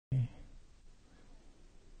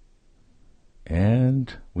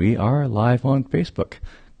And we are live on Facebook,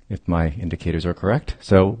 if my indicators are correct.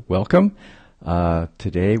 So welcome.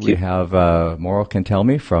 Today we have Mauro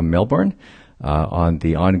Cantelmi from Melbourne on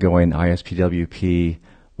the ongoing ISPWP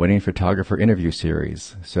Wedding Photographer Interview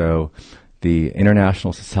Series. So the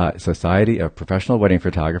International Society of Professional Wedding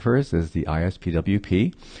Photographers is the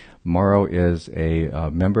ISPWP. Mauro is a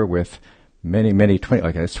member with many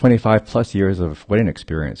 25 plus years of wedding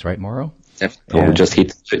experience, right, Mauro? Oh, just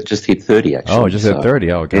hit 30 actually. Oh, just hit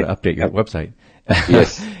 30. Oh, got to update your website.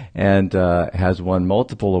 Yes. And has won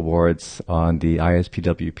multiple awards on the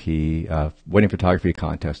ISPWP Wedding Photography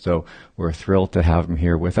Contest. So we're thrilled to have him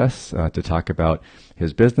here with us to talk about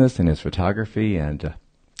his business and his photography and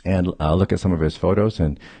look at some of his photos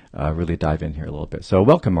and really dive in here a little bit. So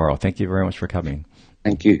welcome, Mauro. Thank you very much for coming.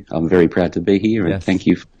 Thank you. I'm very proud to be here, and yes. Thank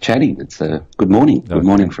you for chatting. It's good morning. Good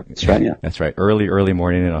morning from Australia. That's right. Early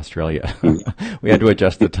morning in Australia. We had to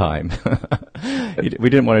adjust the time. We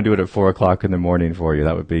didn't want to do it at 4 o'clock in the morning for you.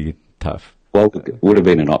 That would be tough. Well, it would have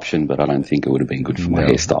been an option, but I don't think it would have been good for my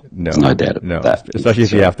hairstyle. No, there's no doubt about that. Especially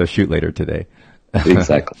if you have to shoot later today.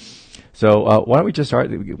 Exactly. So why don't we just start?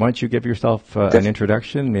 Why don't you give yourself an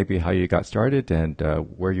introduction, maybe how you got started and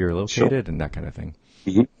where you're located and that kind of thing.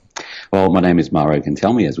 Mm-hmm. Well, my name is Mauro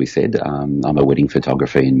Cantelmi, as we said. I'm a wedding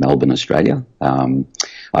photographer in Melbourne, Australia. I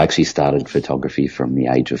actually started photography from the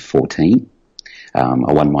age of 14. I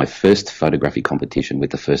won my first photography competition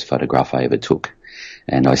with the first photograph I ever took.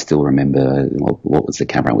 And I still remember, what was the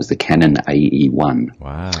camera? It was the Canon AE1.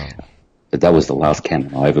 Wow. But that was the last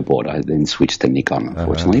Canon I ever bought. I then switched to Nikon,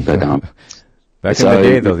 unfortunately. But back in the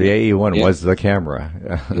day, though, the AE1 was the camera.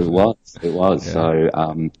 It was.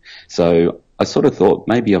 Yeah. So I sort of thought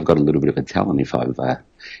maybe I've got a little bit of a talent if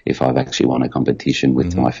I've actually won a competition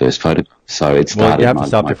with my first photograph. So it started. Well, you have to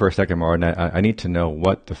stop there for a second, Mauro. I need to know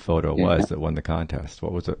what the photo was that won the contest.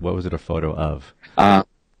 What was it? What was it a photo of?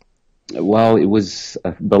 Well, it was,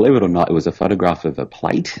 believe it or not, it was a photograph of a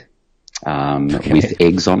plate with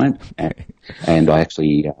eggs on it, and I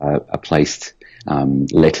actually placed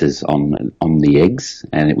letters on the eggs,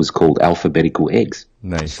 and it was called alphabetical eggs.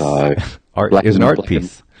 Nice. So it was an art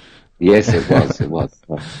piece. Yes, it was.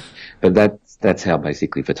 But that's how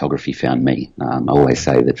basically photography found me. I always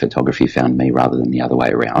say that photography found me rather than the other way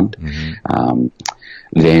around. Mm-hmm.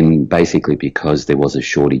 Then basically because there was a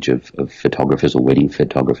shortage of photographers or wedding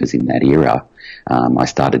photographers in that era, I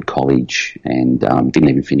started college and didn't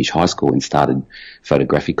even finish high school and started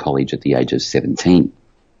photography college at the age of 17.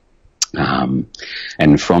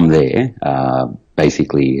 And from there,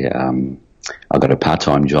 basically, I got a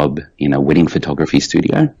part-time job in a wedding photography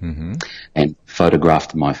studio and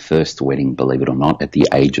photographed my first wedding, believe it or not, at the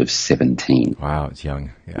age of 17. Wow, it's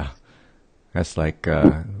young. Yeah. That's like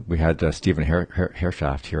we had Stephen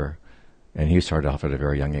Hershaft here, and he started off at a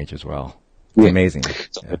very young age as well. It's amazing.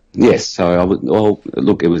 Yes. So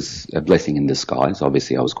look, it was a blessing in disguise.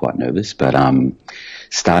 Obviously, I was quite nervous, but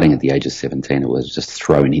starting at the age of 17, it was just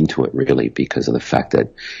thrown into it really because of the fact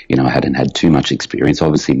that, I hadn't had too much experience.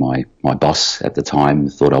 Obviously, my boss at the time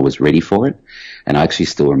thought I was ready for it. And I actually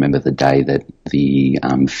still remember the day that the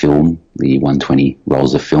film, the 120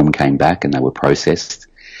 rolls of film came back and they were processed.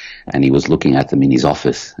 And he was looking at them in his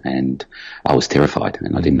office and I was terrified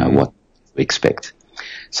and I didn't know what to expect.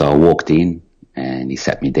 So I walked in and he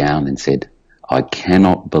sat me down and said, I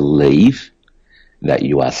cannot believe that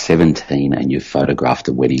you are 17 and you've photographed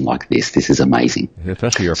a wedding like this. This is amazing.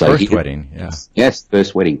 Especially your first wedding. Yeah. Yes,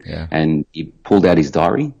 first wedding. Yeah. And he pulled out his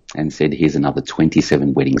diary and said, here's another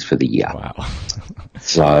 27 weddings for the year. Wow.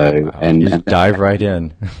 So, and dive right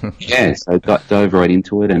in. Yeah, so dove right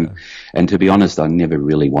into it. And to be honest, I never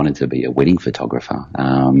really wanted to be a wedding photographer.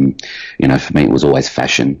 For me, it was always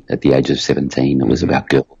fashion at the age of 17. It was about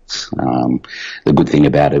girls. The good thing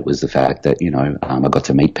about it was the fact that, I got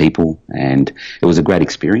to meet people and it was a great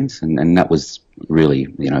experience. And that was really,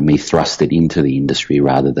 me thrusted into the industry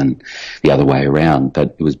rather than the other way around.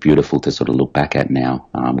 But it was beautiful to sort of look back at now,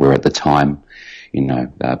 where at the time,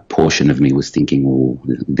 a portion of me was thinking, well,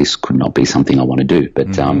 this could not be something I want to do.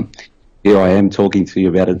 But here I am talking to you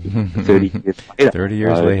about it 30 years later. 30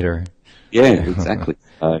 years later. Yeah, exactly.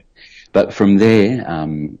 But from there,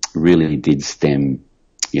 really did stem,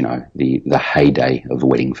 the heyday of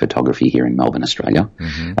wedding photography here in Melbourne, Australia.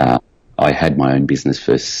 I had my own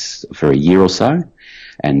business for a year or so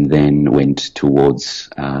and then went towards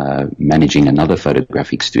managing another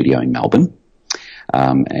photographic studio in Melbourne.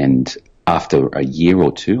 And after a year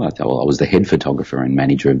or two, I thought, well, I was the head photographer and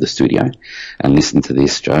manager of the studio. And listen to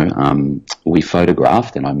this, Joe. We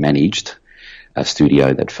photographed and I managed a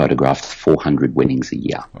studio that photographed 400 weddings a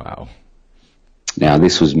year. Wow. Now,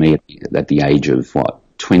 this was me at the age of,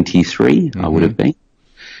 23, I would have been.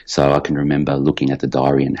 So I can remember looking at the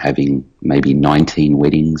diary and having maybe 19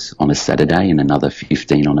 weddings on a Saturday and another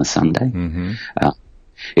 15 on a Sunday. Mm-hmm.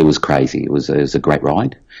 It was crazy. It was a great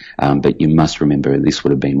ride. But you must remember this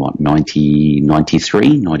would have been,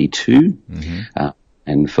 93, 92? Mm-hmm.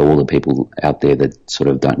 And for all the people out there that sort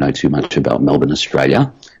of don't know too much about Melbourne,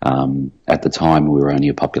 Australia, at the time we were only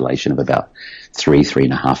a population of about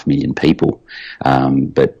 3.5 million people.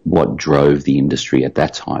 But what drove the industry at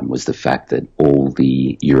that time was the fact that all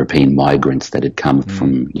the European migrants that had come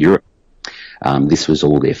from Europe, this was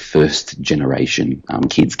all their first generation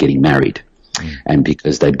kids getting married. And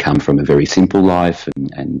because they'd come from a very simple life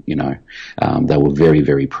and they were very,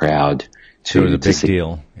 very proud to... So it was a big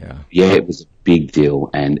deal. Yeah, it was a big deal.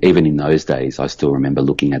 And even in those days, I still remember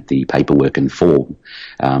looking at the paperwork and form.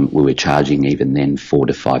 We were charging even then $4,000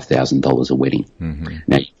 to $5,000 a wedding. Mm-hmm.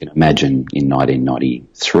 Now you can imagine in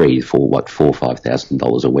 1993 for what $4,000 or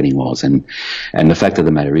 $5,000 a wedding was. And the fact of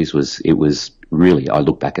the matter is, it was really, I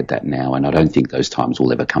look back at that now, and I don't think those times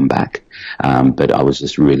will ever come back. But I was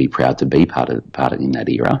just really proud to be part of in that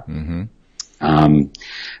era. Mm-hmm.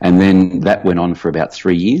 And then that went on for about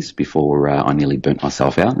 3 years before I nearly burnt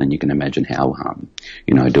myself out. And you can imagine how,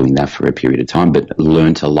 doing that for a period of time, but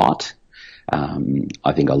learnt a lot.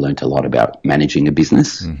 I think I learnt a lot about managing a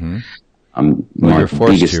business. Mm-hmm. Well, you're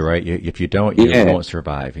forced to, right? If you don't, you won't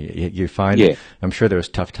survive. You find, I'm sure there's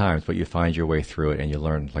tough times, but you find your way through it, and you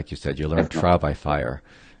learn, like you said, you learn trial by fire.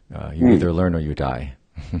 You either learn or you die.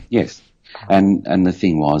 Yes. And the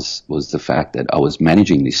thing was the fact that I was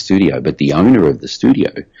managing this studio, but the owner of the studio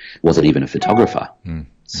wasn't even a photographer. Mm.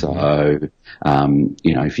 So,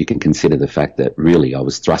 if you can consider the fact that really I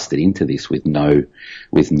was thrusted into this with no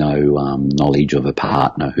knowledge of a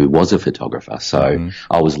partner who was a photographer. So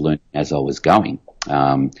I was learning as I was going.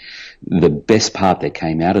 The best part that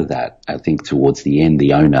came out of that, I think towards the end,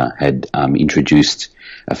 the owner had introduced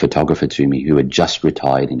a photographer to me who had just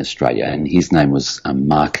retired in Australia, and his name was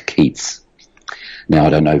Mark Keats. Now, I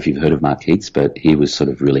don't know if you've heard of Mark Keats, but he was sort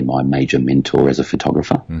of really my major mentor as a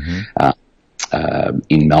photographer. Mm-hmm.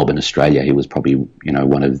 In Melbourne, Australia, he was probably,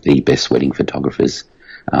 one of the best wedding photographers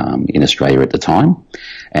in Australia at the time.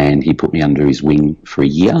 And he put me under his wing for a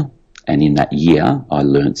year. And in that year, I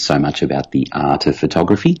learned so much about the art of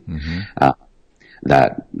photography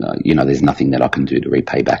that, there's nothing that I can do to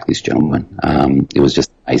repay back this gentleman. It was just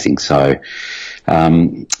amazing. So, I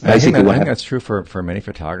think that's true for many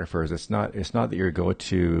photographers. It's not that you go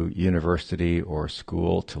to university or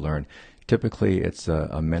school to learn. Typically, it's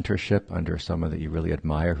a mentorship under someone that you really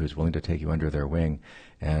admire, who's willing to take you under their wing,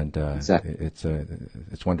 and exactly.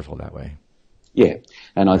 It's wonderful that way. Yeah,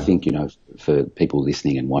 and I think for people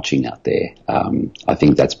listening and watching out there, I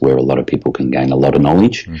think that's where a lot of people can gain a lot of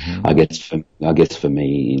knowledge. Mm-hmm. I guess for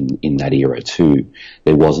me in that era too,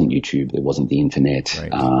 there wasn't YouTube, there wasn't the internet.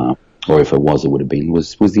 Right. Or if it was, it would have been,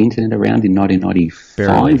 was the internet around in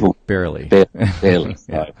 1995? Barely. Barely.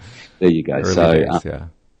 Yeah. So, there you go. Early days,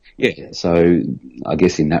 yeah, so I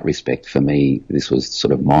guess in that respect, for me, this was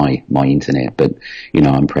sort of my internet. But,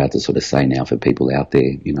 I'm proud to sort of say now for people out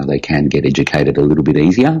there, they can get educated a little bit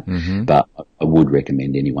easier. Mm-hmm. But I would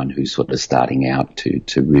recommend anyone who's sort of starting out to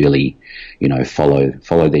really,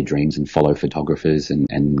 follow their dreams and follow photographers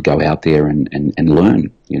and go out there and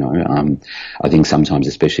learn. I think sometimes,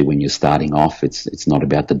 especially when you're starting off, it's not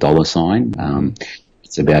about the dollar sign.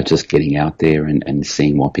 It's about just getting out there and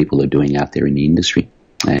seeing what people are doing out there in the industry.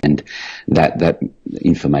 And that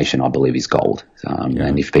information, I believe, is gold.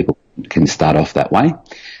 And if people can start off that way,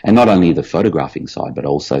 and not only the photographing side, but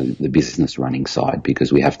also the business running side,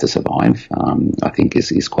 because we have to survive, I think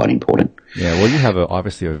is quite important. Yeah, well, you have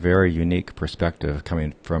obviously a very unique perspective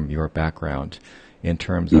coming from your background in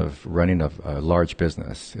terms of running a large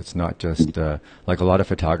business. It's not just like a lot of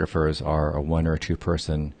photographers are a one or two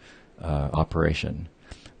person operation.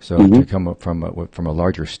 So to come up from a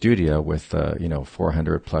larger studio with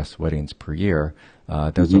 400 plus weddings per year,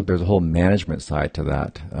 there's a whole management side to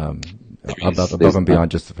that, above and beyond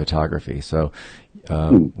just the photography. So,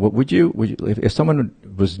 what would you if someone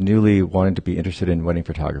was newly wanting to be interested in wedding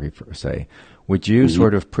photography, per se, would you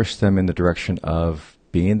sort of push them in the direction of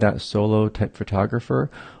being that solo type photographer?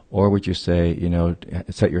 Or would you say,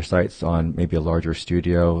 set your sights on maybe a larger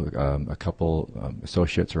studio, a couple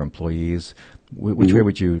associates or employees? Which way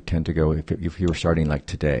would you tend to go if you were starting like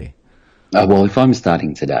today? Well, if I'm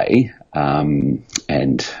starting today, and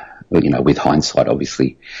with hindsight,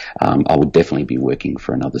 obviously, I would definitely be working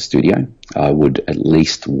for another studio. I would at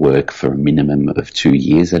least work for a minimum of 2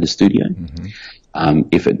 years at a studio. Mm-hmm.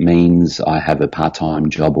 If it means I have a part-time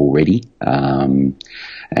job already,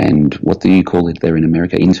 and what do you call it there in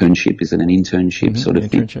America? Internship, is it an internship sort of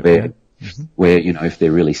thing? where, if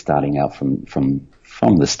they're really starting out from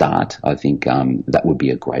the start, I think that would be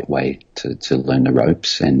a great way to learn the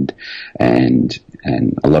ropes, and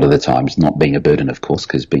a lot of the times not being a burden, of course,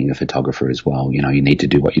 because being a photographer as well, you need to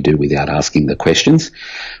do what you do without asking the questions.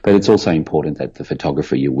 But it's also important that the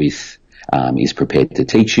photographer you're with is prepared to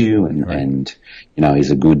teach you and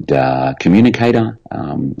is a good communicator.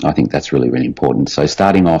 I think that's really, really important. So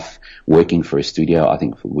starting off working for a studio, I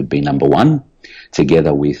think would be number one,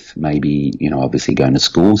 together with maybe, obviously going to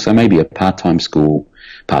school. So maybe a part-time school,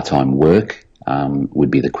 part-time work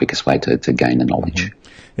would be the quickest way to gain the knowledge.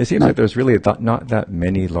 It seems like there's really not that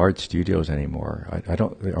many large studios anymore. I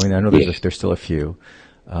know there's still a few.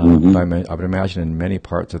 But I would imagine in many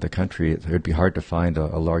parts of the country, it would be hard to find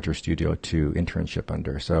a larger studio to internship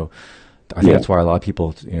under. So I think that's why a lot of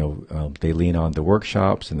people, they lean on the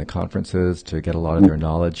workshops and the conferences to get a lot of their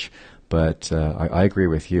knowledge. But I agree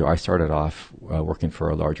with you. I started off working for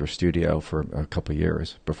a larger studio for a couple of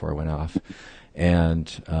years before I went off. And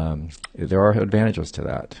there are advantages to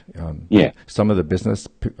that. Some of the business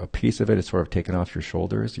piece of it is sort of taken off your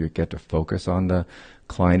shoulders. You get to focus on the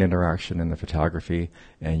client interaction and the photography,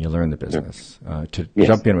 and you learn the business.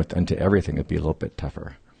 Jump in into everything would be a little bit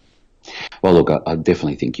tougher. Well, look, I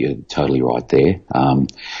definitely think you're totally right there.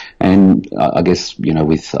 And I guess,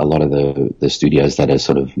 with a lot of the studios that are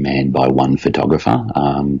sort of manned by one photographer,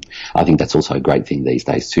 I think that's also a great thing these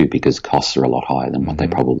days too, because costs are a lot higher than what they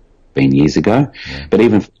probably been years ago. But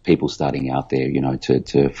even for people starting out there,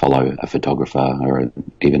 to follow a photographer or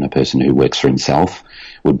even a person who works for himself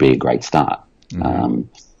would be a great start.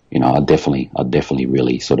 I'd definitely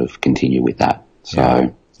really sort of continue with that.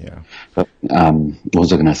 So, but, what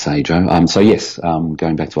was I going to say, Joe? So yes,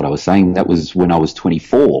 going back to what I was saying, that was when I was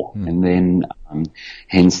 24, and then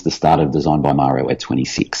hence the start of Design by Mauro at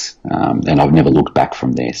 26, and I've never looked back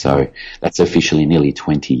from there. So that's officially nearly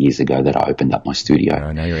 20 years ago that I opened up my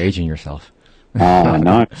studio. Now you're aging yourself. Oh, I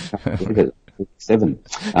know. 7.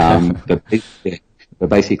 But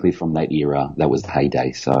basically from that era, that was the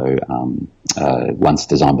heyday. So once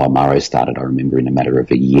Design by Mauro started, I remember in a matter of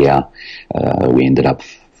a year, we ended up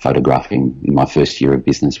photographing, in my first year of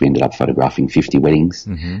business, we ended up photographing 50 weddings.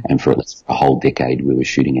 And for a whole decade, we were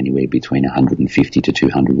shooting anywhere between 150 to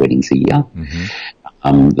 200 weddings a year.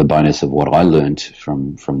 The bonus of what I learned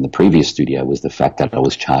from the previous studio was the fact that I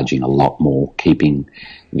was charging a lot more, keeping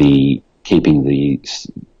the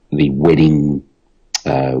wedding,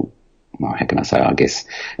 how can I say,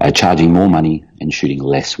 charging more money and shooting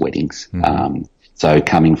less weddings. So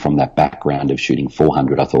coming from that background of shooting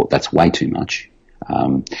 400, I thought that's way too much.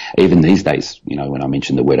 Even these days, when I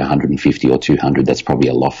mention the word 150 or 200, that's probably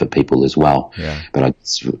a lot for people as well. But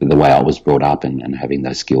the way I was brought up and having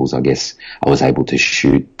those skills, I guess I was able to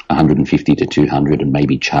shoot 150 to 200 and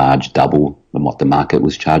maybe charge double than what the market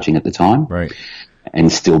was charging at the time. Right.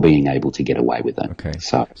 And still being able to get away with it. Okay.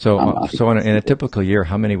 So in a typical year,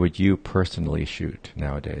 how many would you personally shoot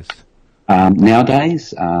nowadays?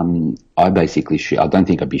 Nowadays, I basically shoot. I don't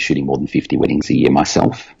think I'd be shooting more than 50 weddings a year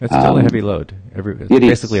myself. It's still a heavy load.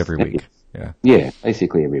 Basically every week. Yeah,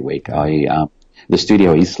 basically every week. The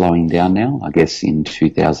studio is slowing down now. I guess in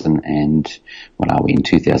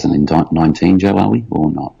 2019, Joe, are we?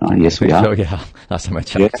 Or not? Yes, we are. So, yeah, last time I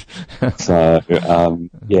checked. So,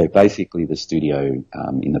 basically the studio,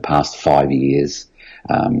 in the past 5 years,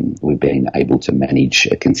 we've been able to manage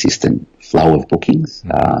a consistent flow of bookings.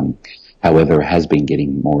 However, it has been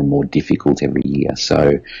getting more and more difficult every year.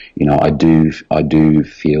 So, I do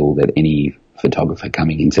feel that any photographer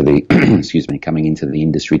coming into the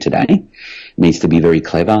industry today needs to be very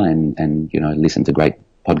clever and listen to great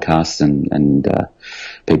podcasts and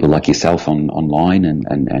people like yourself online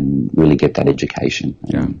and really get that education.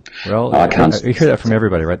 Well, you hear that from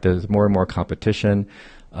everybody, right? There's more and more competition.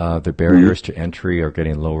 The barriers to entry are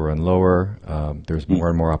getting lower and lower. There's more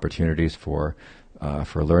and more opportunities for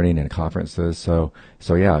learning and conferences. So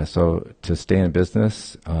to stay in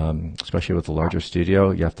business, especially with a larger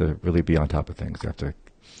studio, you have to really be on top of things. You have to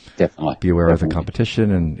be aware of the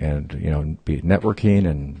competition and be networking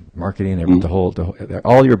and marketing. And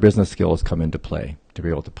all your business skills come into play to be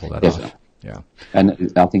able to pull that off. Yeah.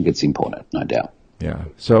 And I think it's important, no doubt. Yeah.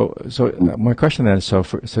 So my question then is, so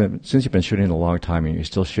since you've been shooting a long time and you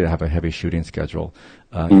still should have a heavy shooting schedule,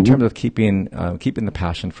 in terms of keeping the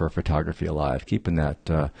passion for photography alive, keeping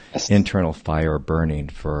that internal fire burning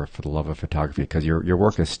for the love of photography, because your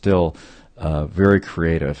work is still very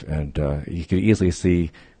creative, and you could easily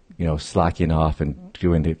see slacking off and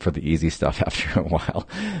doing it for the easy stuff after a while,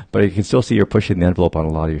 but you can still see you're pushing the envelope on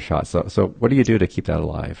a lot of your shots. So what do you do to keep that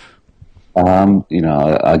alive?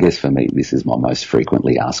 I guess for me, this is my most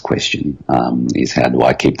frequently asked question, is how do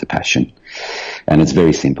I keep the passion? And it's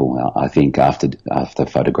very simple. I think after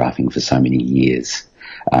photographing for so many years,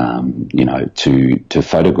 to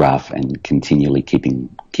photograph and continually keeping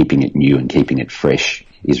it new and keeping it fresh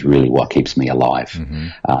is really what keeps me alive.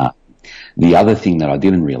 Mm-hmm. The other thing that I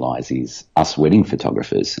didn't realize is us wedding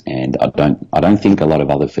photographers, and I don't think a lot of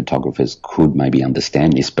other photographers could maybe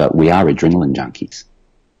understand this, but we are adrenaline junkies.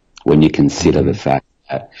 When you consider mm-hmm. the fact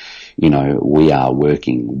that, we are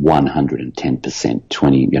working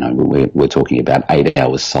 110%, we're talking about 8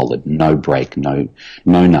 hours solid, no break, no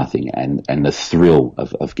nothing. And the thrill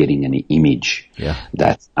of getting an image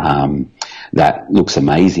that looks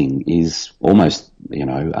amazing is almost,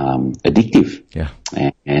 addictive. Yeah.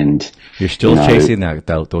 And you're still chasing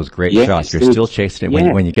those great shots. You're still chasing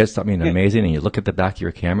it. When you get something amazing and you look at the back of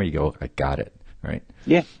your camera, you go, I got it. Right.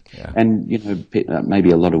 Yeah. And, maybe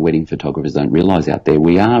a lot of wedding photographers don't realize out there,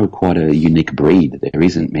 we are quite a unique breed. There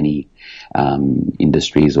isn't many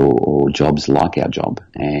industries or jobs like our job.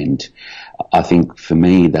 And I think for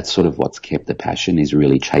me, that's sort of what's kept the passion, is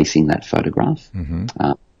really chasing that photograph.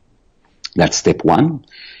 Mm-hmm. That's step one.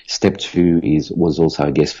 Step two was also,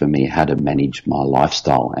 I guess, for me, how to manage my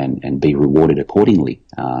lifestyle and be rewarded accordingly.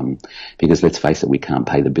 Because let's face it, we can't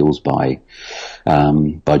pay the bills by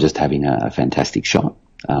just having a fantastic shot.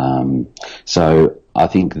 So I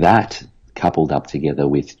think that coupled up together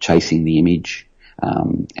with chasing the image,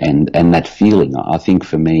 and that feeling, I think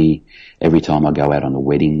for me, every time I go out on a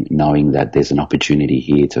wedding, knowing that there's an opportunity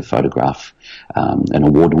here to photograph an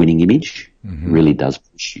award-winning image, mm-hmm. really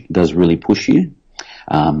does really push you.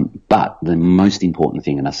 But the most important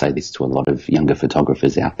thing, and I say this to a lot of younger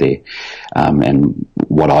photographers out there, and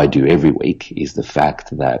what I do every week, is the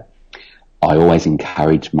fact that I always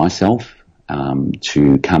encourage myself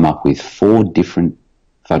to come up with 4 different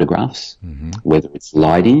photographs, mm-hmm. whether it's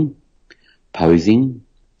lighting, posing,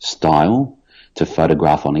 style, to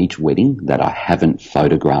photograph on each wedding that I haven't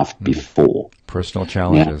photographed mm-hmm. before. Personal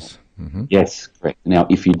challenges. Now, mm-hmm. Yes, correct. Now,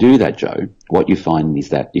 if you do that, Joe, what you find is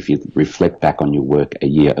that if you reflect back on your work a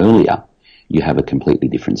year earlier, you have a completely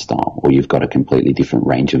different style, or you've got a completely different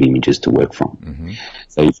range of images to work from. Mm-hmm.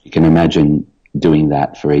 So if you can imagine doing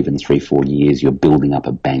that for even 3-4 years, you're building up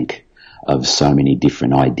a bank of so many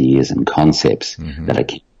different ideas and concepts mm-hmm. that are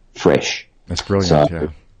fresh. That's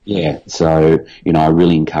brilliant, So, I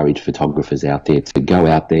really encourage photographers out there to go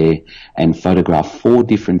out there and photograph 4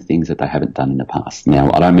 different things that they haven't done in the past.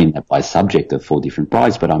 Now, I don't mean that by subject of 4 different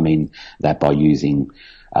brides, but I mean that by using,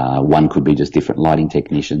 one could be just different lighting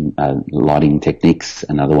techniques,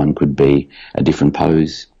 another one could be a different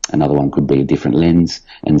pose, another one could be a different lens,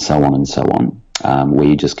 and so on and so on. Where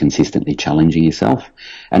you're just consistently challenging yourself.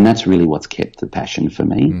 And that's really what's kept the passion for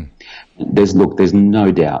me. Mm. There's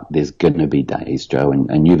no doubt there's going to be days, Joe,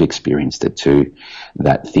 and you've experienced it too,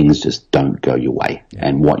 that things just don't go your way. Yeah.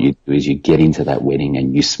 And what you do is you get into that wedding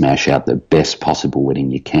and you smash out the best possible wedding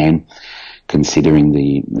you can, considering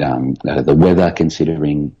the weather,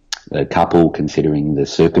 considering the couple, considering the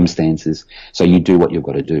circumstances. So you do what you've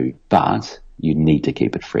got to do. But you need to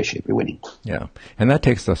keep it fresh every wedding. Yeah. And that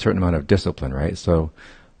takes a certain amount of discipline, right? So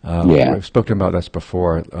I've spoken about this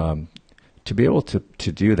before. To be able to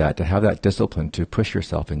do that, to have that discipline, to push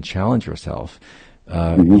yourself and challenge yourself,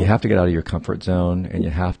 mm-hmm. you have to get out of your comfort zone, and you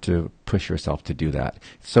have to push yourself to do that.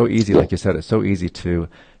 It's so easy, like you said, it's so easy to,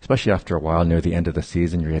 especially after a while, near the end of the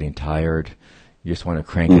season, you're getting tired. You just want to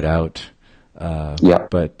crank it out.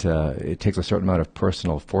 But it takes a certain amount of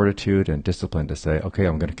personal fortitude and discipline to say, okay,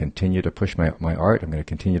 I'm going to continue to push my art. I'm going to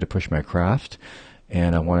continue to push my craft,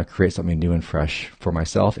 and I want to create something new and fresh for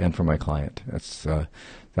myself and for my client. That's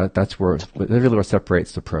really what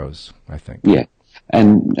separates the pros, I think. Yeah.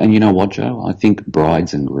 And you know what, Joe? I think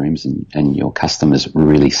brides and grooms and your customers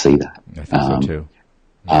really see that. I think so too.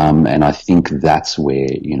 And I think that's where,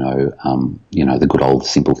 the good old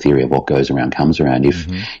simple theory of what goes around comes around. If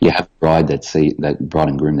mm-hmm. you have bride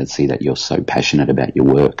and groom that see that you're so passionate about your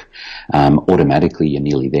work, automatically you're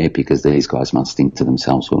nearly there, because these guys must think to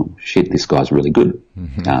themselves, well, shit, this guy's really good.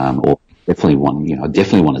 Mm-hmm. Or definitely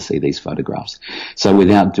want to see these photographs. So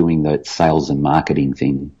without doing the sales and marketing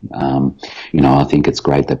thing, I think it's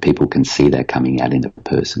great that people can see that coming out in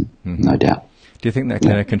person, mm-hmm. no doubt. Do you think that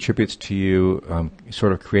kind of contributes to you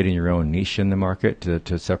sort of creating your own niche in the market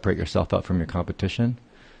to separate yourself out from your competition?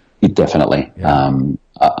 Definitely. Yeah.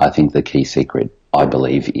 I think the key secret, I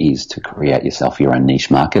believe, is to create yourself your own niche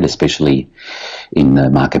market, especially in the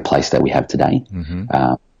marketplace that we have today.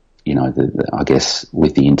 Mm-hmm. I guess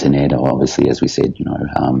with the internet, obviously, as we said,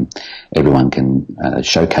 everyone can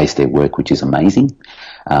showcase their work, which is amazing.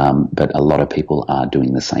 But a lot of people are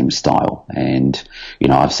doing the same style. And,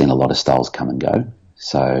 I've seen a lot of styles come and go.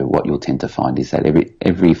 So what you'll tend to find is that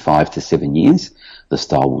every 5 to 7 years, the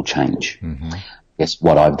style will change. Mm-hmm. Yes,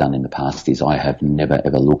 what I've done in the past is I have never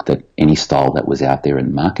ever looked at any style that was out there in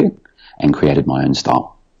the market and created my own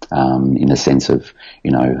style. In the sense of,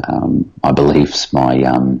 my beliefs, my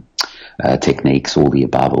techniques, all the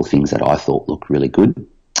above, all things that I thought looked really good.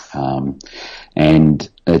 And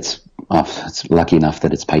it's lucky enough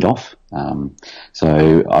that it's paid off.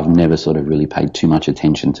 So I've never sort of really paid too much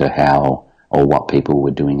attention to how or what people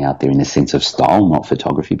were doing out there in the sense of style, not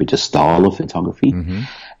photography, but just style of photography, mm-hmm.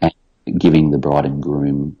 and giving the bride and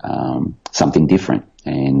groom something different.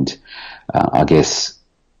 And I guess,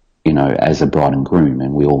 as a bride and groom,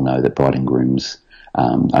 and we all know that bride and grooms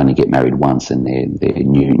only get married once, and they're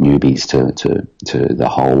newbies to the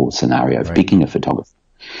whole scenario of picking a photographer.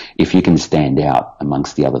 If you can stand out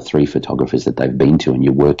amongst the other 3 photographers that they've been to, and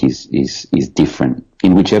your work is different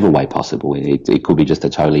in whichever way possible, it could be just a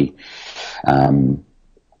totally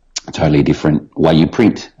different way you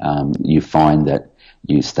print, you find that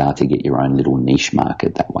you start to get your own little niche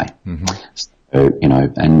market that way. Mm-hmm. So,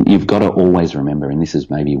 and you've got to always remember, and this is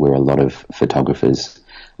maybe where a lot of photographers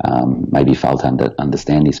maybe fail to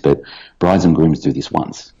understand this, but brides and grooms do this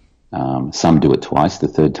once. Some do it twice. The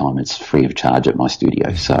third time it's free of charge at my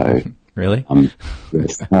studio. So really,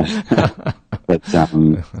 yes. But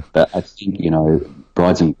I think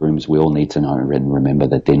brides and grooms, we all need to know and remember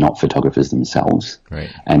that they're not photographers themselves. Right.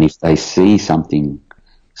 And if they see something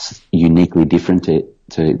uniquely different to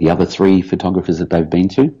the other 3 photographers that they've been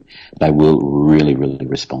to, they will really, really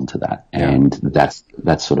respond to that. Yeah. And that's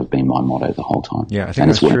sort of been my motto the whole time. Yeah, I think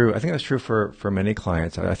that's true. I think that's true for many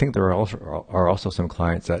clients. I think there are also some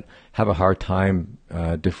clients that have a hard time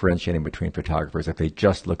differentiating between photographers if they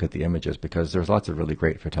just look at the images, because there's lots of really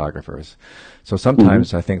great photographers. So sometimes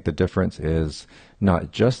mm-hmm. I think the difference is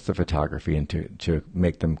not just the photography and to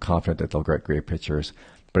make them confident that they'll get great pictures,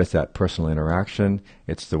 but it's that personal interaction.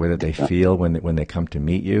 It's the way that they feel when they come to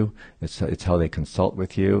meet you. It's how they consult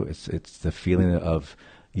with you. It's the feeling of,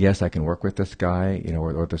 yes, I can work with this guy,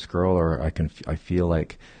 or this girl, or I feel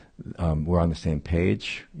like we're on the same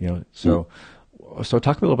page, So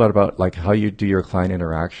talk a little bit about like how you do your client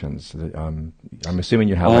interactions. I'm assuming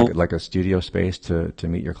you have like a studio space to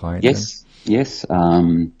meet your clients. Yes, in? Yes.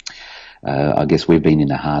 I guess we've been in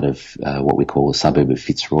the heart of what we call a suburb of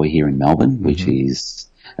Fitzroy here in Melbourne, mm-hmm. which is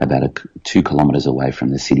about 2 kilometres away from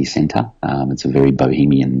the city centre. It's a very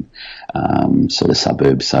bohemian sort of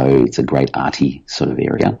suburb, so it's a great arty sort of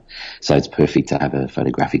area. So it's perfect to have a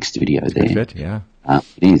photographic studio there. Good fit, yeah.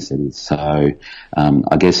 It is. So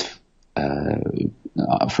I guess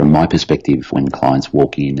from my perspective, when clients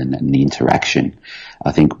walk in and the interaction,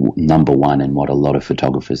 I think number one, and what a lot of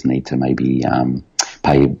photographers need to maybe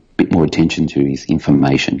pay a bit more attention to, is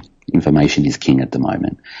information. Information is king at the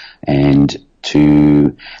moment. And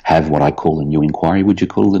to have what I call a new inquiry. Would you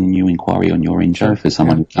call it a new inquiry on your end, Joe, for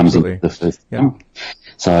someone who comes in the first time?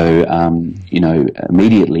 So,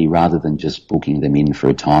 immediately, rather than just booking them in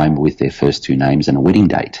for a time with their first 2 names and a wedding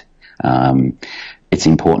date, it's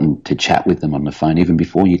important to chat with them on the phone even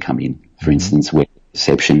before you come in. For instance, where the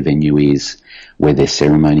reception venue is, where their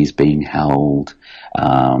ceremony is being held,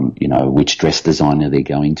 which dress designer they're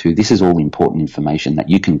going to. This is all important information that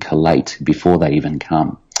you can collate before they even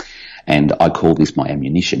come. And I call this my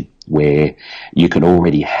ammunition, where you can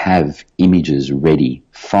already have images ready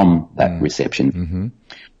from that reception,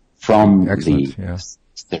 from the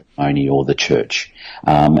ceremony or the church.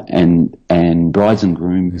 And brides and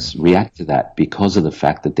grooms react to that because of the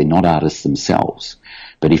fact that they're not artists themselves.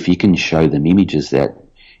 But if you can show them images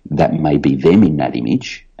that may be them in that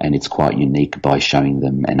image, and it's quite unique by showing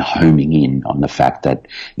them and homing in on the fact that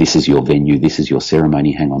this is your venue, this is your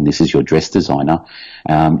ceremony, hang on, this is your dress designer,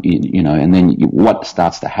 and then what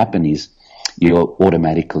starts to happen is you're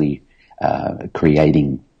automatically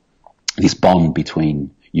creating this bond between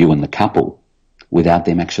you and the couple without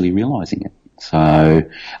them actually realizing it. So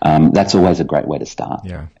that's always a great way to start.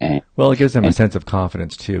 Yeah. Well, it gives them a sense of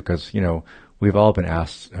confidence too, because, we've all been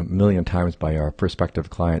asked a million times by our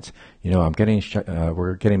prospective clients, we're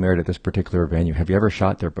getting married at this particular venue. Have you ever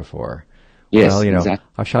shot there before? Yes, well, exactly.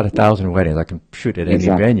 I've shot 1,000 weddings. I can shoot at any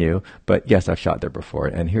venue, but yes, I've shot there before.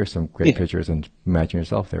 And here's some great pictures, and imagine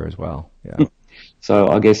yourself there as well. Yeah. So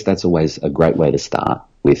I guess that's always a great way to start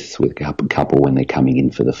with a couple when they're coming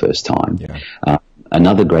in for the first time. Yeah.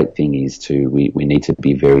 Another great thing is we need to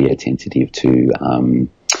be very attentive to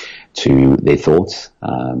their thoughts,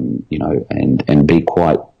 and be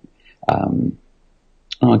quite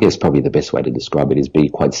I guess probably the best way to describe it is be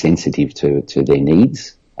quite sensitive to their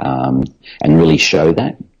needs, and really show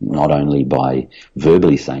that, not only by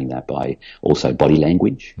verbally saying that, by also body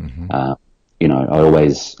language. You know, I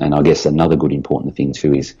always, and I guess another good important thing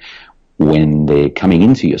too is when they're coming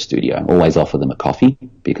into your studio, always offer them a coffee,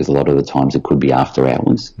 because a lot of the times it could be after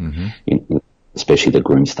hours, you know, especially the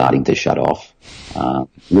groom starting to shut off,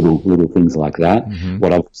 little things like that.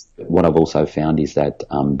 What I've also found is that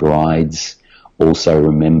brides also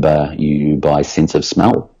remember you by sense of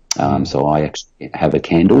smell. So I actually have a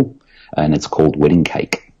candle, and it's called wedding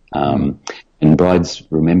cake. And brides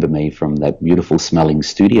remember me from that beautiful smelling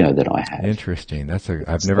studio that I have. Interesting.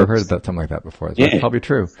 I've never heard of that, something like that before. That's probably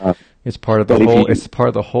true. It's part of the whole. It's part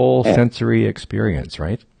of the whole sensory experience,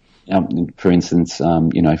 right? For instance,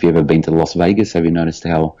 you know, if you've ever been to Las Vegas, have you noticed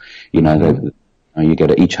how, you know, you go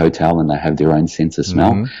to each hotel and they have their own sense of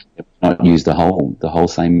smell? They've not used the whole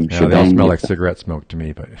same shebang. They all smell like cigarette smoke to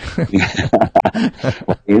me, but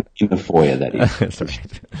in the foyer, that is. That's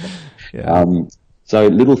right. Yeah. So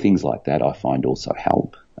little things like that I find also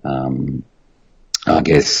help. I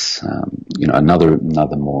guess, you know, another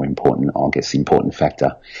more important, important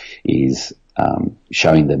factor is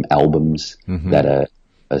showing them albums that are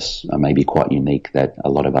maybe quite unique, that a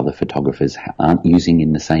lot of other photographers aren't using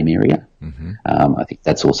in the same area. I think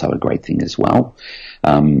that's also a great thing as well.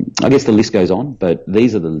 I guess the list goes on, but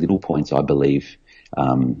these are the little points, I believe,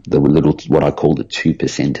 what I call the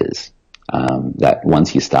 2%ers. That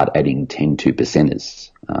once you start adding 10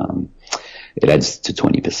 2%ers, it adds to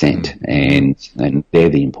 20%, and they're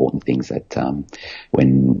the important things that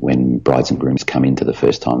when brides and grooms come into the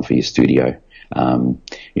first time for your studio,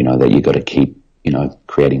 you know, that you've got to keep, you know,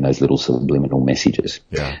 creating those little subliminal messages.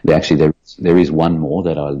 Actually, there is one more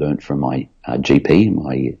that I learned from my GP,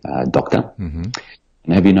 my doctor. And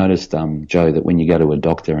have you noticed, Joe, that when you go to a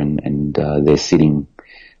doctor and they're sitting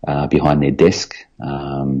behind their desk,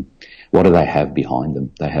 what do they have behind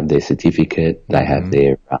them? They have their certificate, they have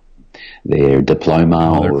their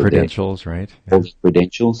diploma, their credentials, right? All the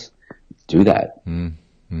credentials. Do that.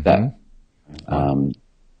 That.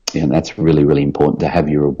 And that's really, really important to have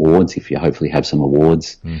your awards, if you hopefully have some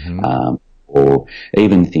awards, or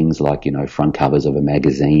even things like, you know, front covers of a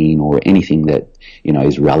magazine or anything that, you know,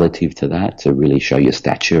 is relative to that, to really show your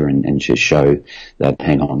stature and just show that,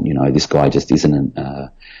 hang on, you know, this guy just isn't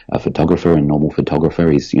a photographer, a normal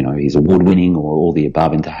photographer. He's, you know, he's award winning or all the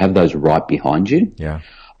above, and to have those right behind you, I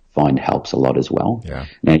find helps a lot as well.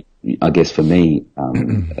 Now, I guess for me,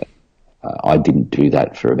 I didn't do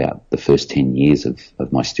that for about the first 10 years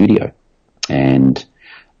of my studio. And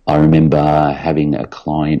I remember having a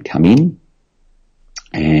client come in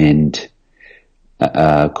and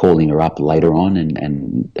calling her up later on,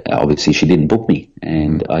 and obviously she didn't book me.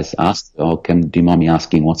 And I asked, do you mind me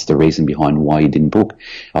asking what's the reason behind why you didn't book?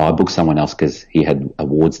 I booked someone else because he had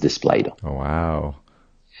awards displayed. Oh, wow.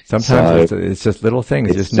 Sometimes it's just little things.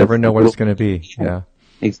 You just never know what it's going to be. Yeah.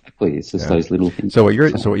 Exactly. It's just those little things. So what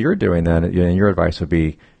you're doing then, and your advice would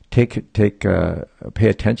be pay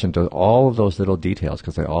attention to all of those little details,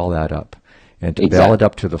 because they all add up, and to build it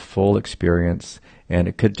up to the full experience. And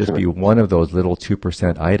it could just be one of those little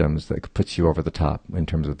 2% items that puts you over the top in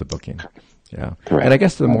terms of the booking. Yeah. Correct. And I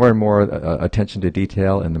guess the more and more attention to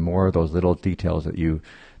detail, and the more of those little details that you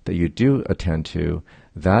do attend to,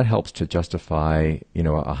 that helps to justify, you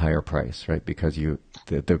know, a higher price, right? Because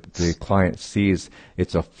the client sees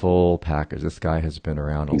it's a full package. This guy has been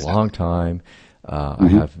around a long time. I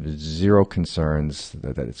have zero concerns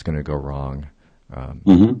that it's going to go wrong.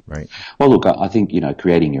 Right. Well, look, I think, you know,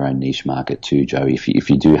 creating your own niche market too, Joe, if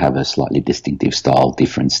you do have a slightly distinctive style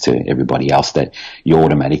difference to everybody else, that you're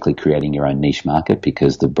automatically creating your own niche market,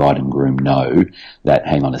 because the bride and groom know that,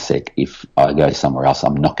 hang on a sec, if I go somewhere else,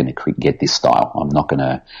 I'm not going to get this style. I'm not going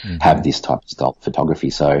to have this type of style of photography.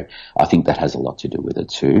 So I think that has a lot to do with it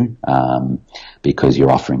too, because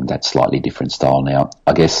you're offering that slightly different style. Now,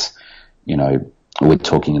 I guess, you know, we're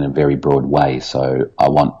talking in a very broad way, so I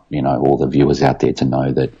want, you know, all the viewers out there to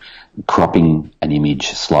know that cropping an image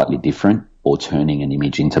slightly different or turning an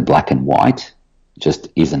image into black and white just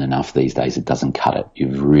isn't enough these days. It doesn't cut it.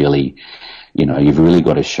 You've really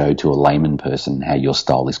got to show to a layman person how your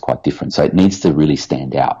style is quite different. So it needs to really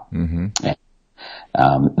stand out.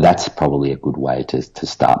 That's probably a good way to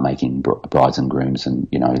start making brides and grooms, and,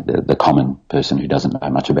 you know, the common person who doesn't know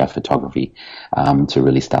much about photography, to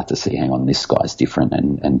really start to see, hang on, this guy's different,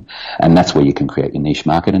 and that's where you can create your niche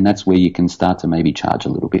market, and that's where you can start to maybe charge a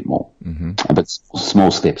little bit more. But small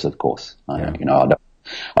steps, of course. You know,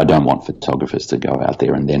 I don't want photographers to go out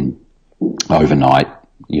there and then overnight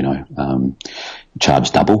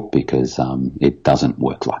charge double, because it doesn't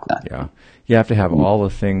work like that. Yeah. You have to have all the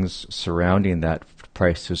things surrounding that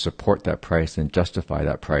price to support that price and justify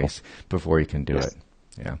that price before you can do it.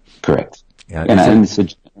 Yeah. Correct. Yeah. And it's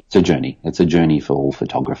a journey. It's a journey for all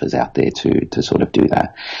photographers out there to sort of do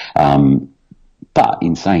that. But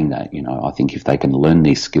in saying that, I think if they can learn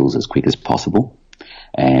these skills as quick as possible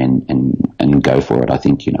and go for it, I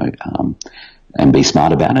think, and be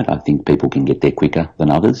smart about it, I think people can get there quicker than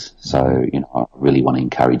others. So, I really want to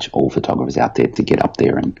encourage all photographers out there to get up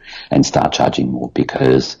there and start charging more,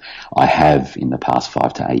 because I have in the past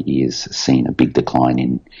 5 to 8 years seen a big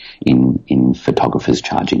decline in photographers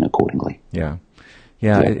charging accordingly. Yeah.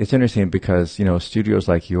 Yeah, it's interesting because, studios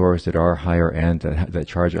like yours that are higher end, that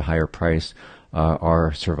charge a higher price,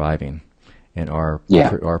 are surviving and are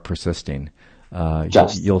persisting.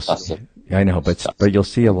 I know, but you'll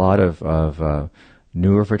see a lot of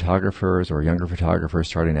newer photographers or younger photographers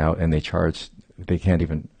starting out, and they can't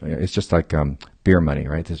even. It's just like beer money,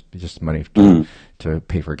 right? It's just money to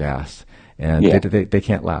pay for gas, and they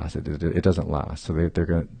can't last. It doesn't last. So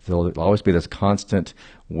there'll always be this constant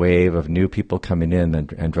wave of new people coming in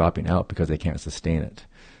and dropping out because they can't sustain it.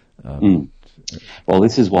 Well,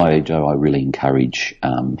 this is why, Joe, I really encourage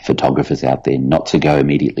photographers out there not to go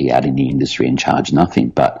immediately out in the industry and charge nothing,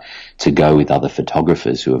 but to go with other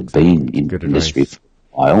photographers who have been in the industry for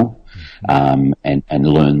a while, and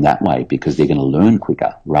learn that way, because they're going to learn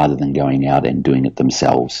quicker rather than going out and doing it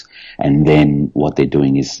themselves. And then what they're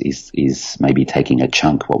doing is maybe taking a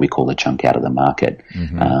chunk, what we call a chunk, out of the market.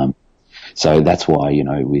 So that's why,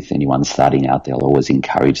 with anyone starting out, they'll always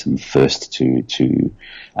encourage them first to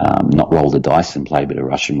not roll the dice and play a bit of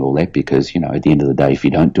Russian roulette, because, at the end of the day, if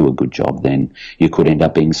you don't do a good job, then you could end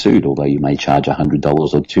up being sued. Although you may charge $100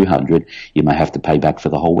 or $200, you may have to pay back for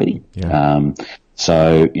the whole wedding. Yeah.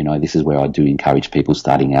 So, this is where I do encourage people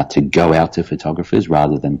starting out to go out to photographers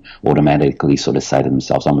rather than automatically sort of say to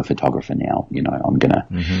themselves, I'm a photographer now, I'm gonna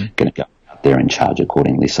go out there and charge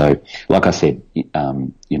accordingly. So, like I said,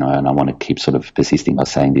 and I want to keep sort of persisting by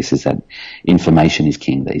saying this, is that information is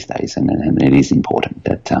king these days, and it is important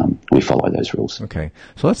that we follow those rules. Okay,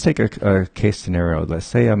 so let's take a case scenario. Let's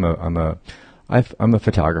say I'm a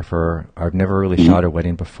photographer. I've never really shot a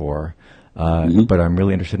wedding before. But I'm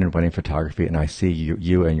really interested in wedding photography, and I see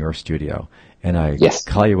you in your studio, and I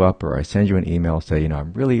call you up or I send you an email, say, I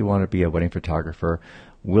really want to be a wedding photographer.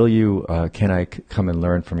 Will you, can I come and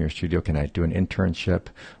learn from your studio? Can I do an internship?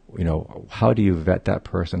 How do you vet that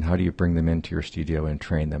person? How do you bring them into your studio and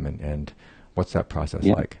train them? And what's that process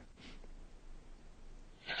like?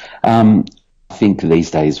 I think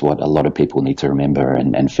these days what a lot of people need to remember,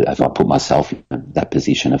 and if I put myself in that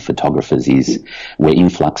position of photographers, is we're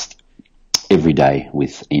influxed every day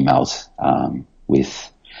with emails,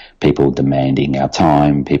 with people demanding our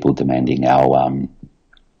time, people demanding our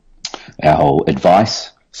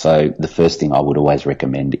advice. So the first thing I would always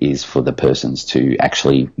recommend is for the persons to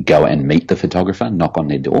actually go and meet the photographer, knock on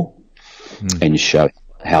their door, and show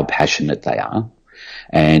how passionate they are.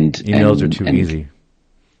 And emails are too easy.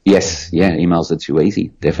 Yes, emails are too easy,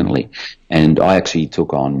 definitely. And I actually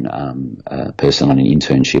took on a person on an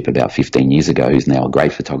internship about 15 years ago who's now a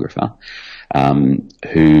great photographer,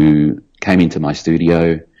 who came into my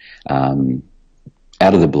studio out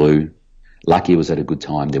of the blue. Lucky it was at a good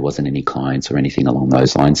time. There wasn't any clients or anything along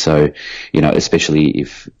those lines. So, especially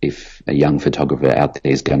if a young photographer out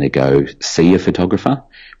there is going to go see a photographer,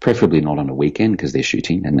 preferably not on a weekend because they're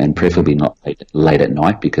shooting, and then preferably not late at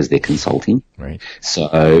night because they're consulting. Right. So,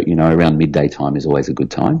 around midday time is always a good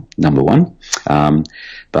time, number one.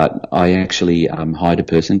 But I actually hired a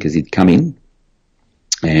person because he'd come in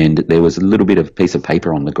and there was a little bit of piece of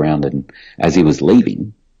paper on the ground, and as he was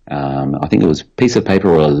leaving, I think it was a piece of paper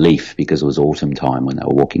or a leaf because it was autumn time when they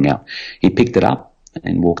were walking out. He picked it up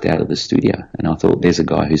and walked out of the studio, and I thought, there's a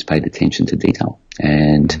guy who's paid attention to detail,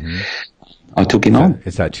 and I took him on.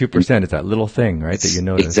 It's that 2%. It's that little thing, right, that you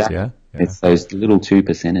notice. Exactly. Yeah? It's those little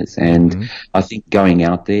 2%ers. And I think going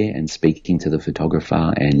out there and speaking to the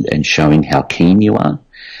photographer and showing how keen you are,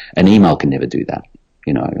 an email can never do that,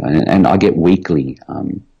 and I get weekly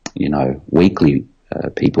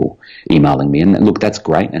people emailing me, and look, that's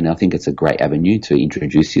great, and I think it's a great avenue to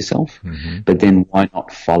introduce yourself. But then why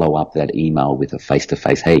not follow up that email with a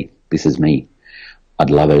face-to-face? Hey, this is me. I'd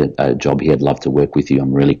love a job here. I'd love to work with you.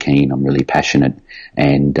 I'm really keen. I'm really passionate,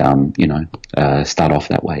 and start off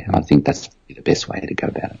that way. I think that's the best way to go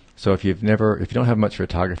about it. So if you don't have much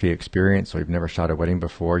photography experience, or you've never shot a wedding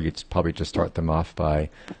before, you'd probably just start them off by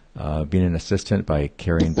being an assistant, by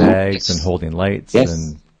carrying bags and holding lights.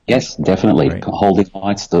 Yes, definitely. Right. Holding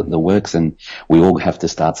lights, the works, and we all have to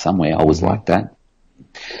start somewhere. I was like that.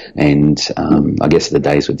 And I guess the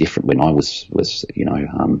days were different when I was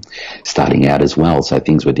starting out as well. So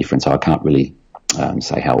things were different. So I can't really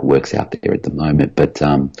say how it works out there at the moment. But,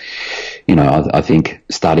 I think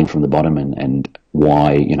starting from the bottom and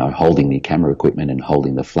why, holding the camera equipment and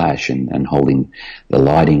holding the flash and holding the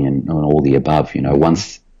lighting and all the above,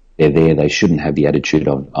 once they're there, they shouldn't have the attitude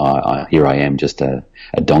of, here I am, just a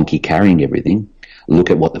donkey carrying everything.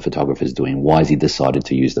 Look at what the photographer's doing. Why has he decided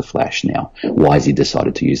to use the flash now? Why has he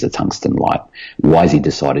decided to use the tungsten light? Why has he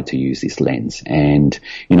decided to use this lens? And,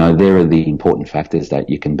 there are the important factors that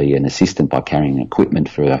you can be an assistant by carrying equipment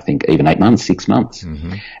for, I think, even 8 months, 6 months.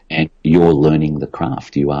 Mm-hmm. And you're learning the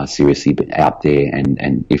craft. You are seriously out there.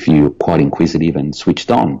 And if you're quite inquisitive and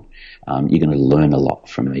switched on, you're going to learn a lot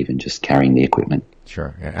from even just carrying the equipment.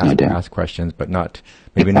 Sure. Yeah, ask questions, but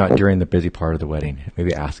maybe not during the busy part of the wedding.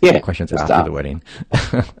 Maybe ask questions after the wedding.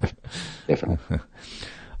 Definitely.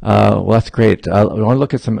 Well, that's great. I want to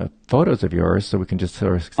look at some photos of yours so we can just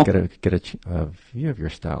sort of get a view of your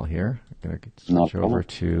style here. I'm going to switch over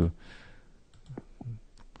to.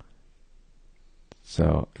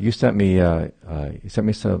 So you sent me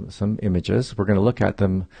some images. We're going to look at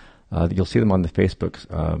them. You'll see them on the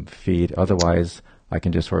Facebook feed. Otherwise, I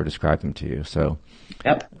can just sort of describe them to you. So,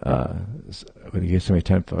 you sent me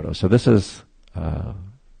 10 photos. So this is. Go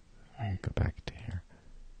back to here.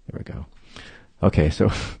 There we go. Okay, so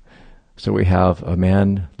we have a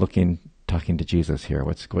man talking to Jesus here.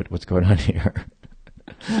 What's going on here?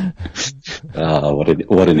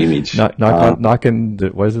 What an image! Knocking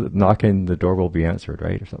the door will be answered,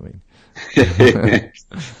 right, or something?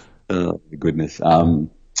 Oh my goodness!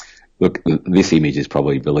 Look, this image is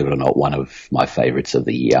probably, believe it or not, one of my favourites of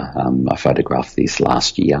the year. I photographed this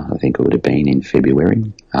last year. I think it would have been in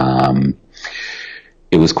February.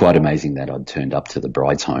 It was quite amazing that I'd turned up to the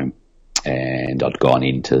bride's home and I'd gone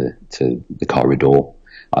into the corridor.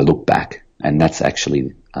 I looked back, and that's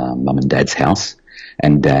actually Mum and Dad's house.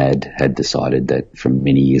 And Dad had decided that from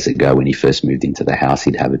many years ago, when he first moved into the house,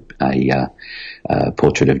 he'd have a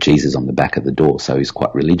portrait of Jesus on the back of the door. So he's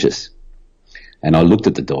quite religious. And I looked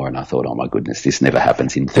at the door and I thought, oh my goodness, this never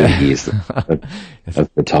happens in 30 years of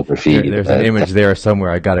photography. There's an image there somewhere.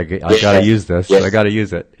 I gotta use this. Yes. I gotta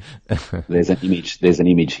use it. There's an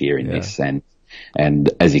image here in this. And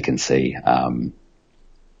as you can see, one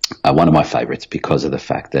of my favorites, because of the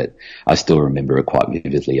fact that I still remember it quite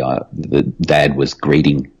vividly. The dad was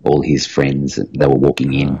greeting all his friends. They were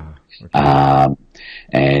walking in. Okay.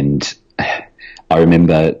 And I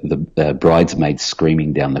remember the bridesmaid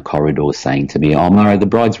screaming down the corridor saying to me, "Oh, Mauro, the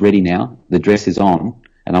bride's ready now. The dress is on."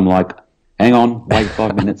 And I'm like, hang on, wait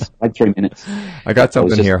 5 minutes, wait 3 minutes. I got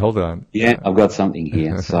something here. Hold on. Yeah, I've got something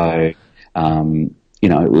here. So,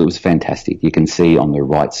 it was fantastic. You can see on the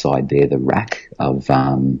right side there the rack of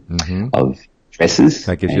dresses.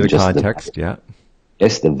 That gives you the context,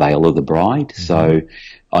 Yes, the veil of the bride. Mm-hmm. So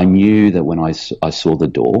I knew that when I saw the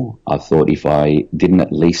door, I thought if I didn't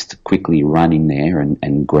at least quickly run in there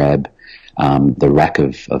and grab the rack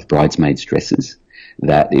of bridesmaids' dresses,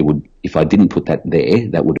 that it would, if I didn't put that there,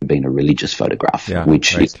 that would have been a religious photograph,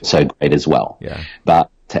 which is so great as well. Yeah. But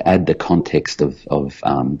to add the context of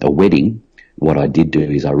a wedding, what I did do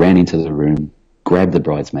is I ran into the room, grabbed the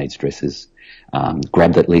bridesmaids' dresses,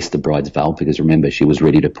 grabbed at least the bride's veil, because remember she was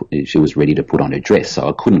ready to put on her dress, so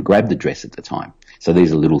I couldn't grab the dress at the time. So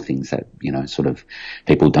these are little things that sort of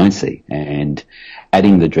people don't see, and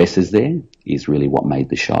adding the dresses there is really what made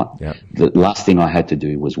the shot. Yep. The last thing I had to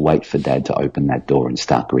do was wait for Dad to open that door and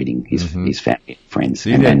start greeting his family and friends.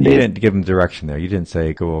 So you didn't give him direction there. You didn't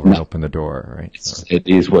say go over and open the door, right? So. It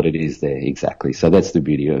is what it is there, exactly. So that's the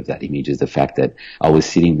beauty of that image, is the fact that I was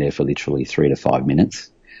sitting there for literally 3 to 5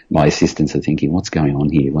 minutes. My assistants are thinking, what's going on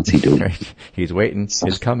here? What's he doing? Right. He's waiting.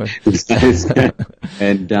 He's coming.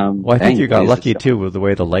 And well, I think you got lucky too with the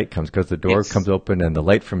way the light comes, because the door comes open and the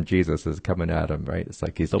light from Jesus is coming at him, right? It's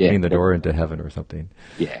like he's opening the door into heaven or something.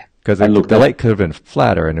 Yeah. Because the light could have been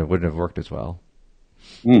flatter and it wouldn't have worked as well.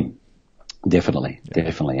 Definitely.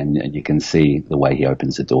 And you can see the way he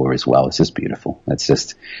opens the door as well. It's just beautiful. It's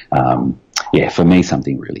just, for me,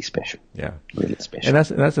 something really special. Yeah. Really special. And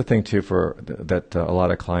that's the thing too that a lot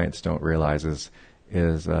of clients don't realize is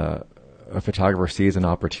a photographer sees an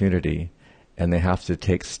opportunity and they have to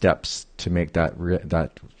take steps to make that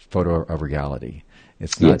photo a reality.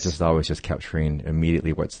 It's not just always just capturing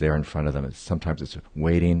immediately what's there in front of them. Sometimes it's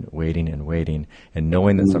waiting, and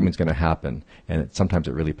knowing that something's going to happen, and sometimes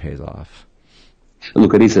it really pays off.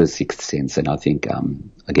 Look, it is a sixth sense, and I think,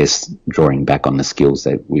 I guess, drawing back on the skills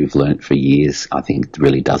that we've learnt for years, I think it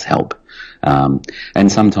really does help.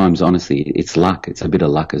 And sometimes, honestly, it's luck. It's a bit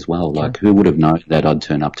of luck as well. Like, who would have known that I'd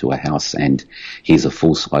turn up to a house and here's a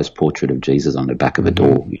full-size portrait of Jesus on the back of a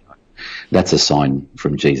door? You know, that's a sign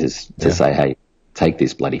from Jesus to say, hey, take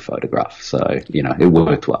this bloody photograph. So, you know, it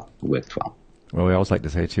worked well. It worked well. Well, we always like to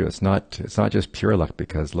say too, it's not just pure luck,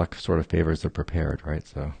 because luck sort of favors the prepared, right?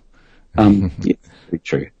 So, yeah, very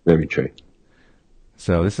true, very true.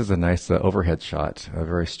 So this is a nice overhead shot,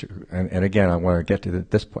 and again, I want to get to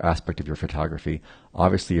this aspect of your photography.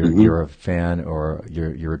 Obviously, you're a fan, or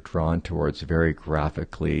you're drawn towards very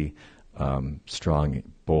graphically strong,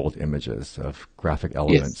 bold images of graphic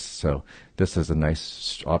elements. Yes. So this is a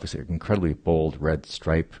nice, obviously, incredibly bold red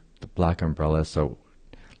stripe, the black umbrella. So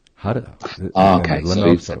how did? Okay.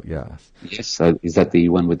 Yes. So is that the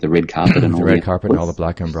one with the red carpet and all the red carpet and all the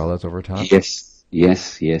black umbrellas over top? Yes.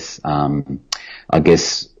 I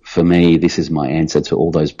guess for me, this is my answer to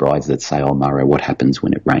all those brides that say, "Oh, Mauro, what happens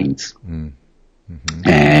when it rains?"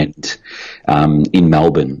 And in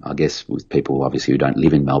Melbourne, I guess with people obviously who don't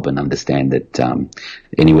live in Melbourne understand that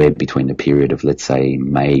anywhere between the period of, let's say,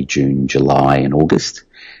 May, June, July and August,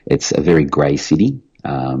 it's a very grey city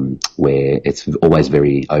where it's always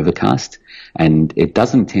very overcast, and it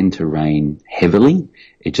doesn't tend to rain heavily.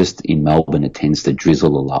 It just, in Melbourne, it tends to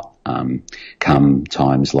drizzle a lot come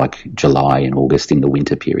times like July and August in the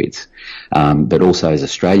winter periods. But also as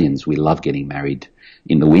Australians, we love getting married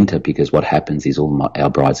in the winter, because what happens is our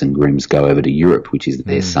brides and grooms go over to Europe, which is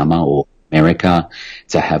their summer, or America,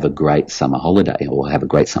 to have a great summer holiday or have a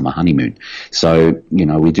great summer honeymoon. So, you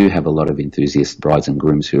know, we do have a lot of enthusiast brides and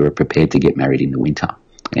grooms who are prepared to get married in the winter.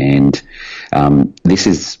 And this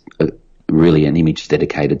is really an image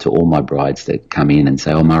dedicated to all my brides that come in and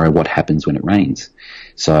say, "Oh, Mauro, what happens when it rains?"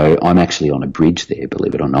 So I'm actually on a bridge there,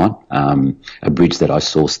 believe it or not, a bridge that I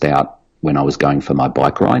sourced out when I was going for my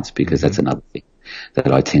bike rides, because that's another thing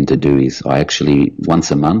that I tend to do is I actually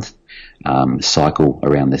once a month cycle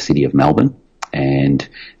around the city of Melbourne and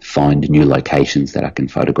find new locations that I can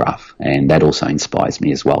photograph. And that also inspires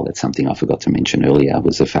me as well. That's something I forgot to mention earlier,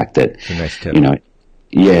 was the fact that, nice tip. you know,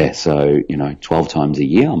 12 times a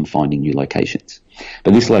year I'm finding new locations.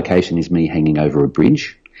 But this location is me hanging over a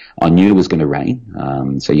bridge. I knew it was going to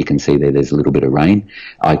rain, so you can see there's a little bit of rain.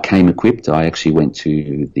 I came equipped. I actually went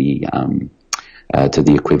to the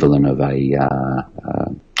equivalent of I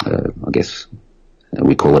guess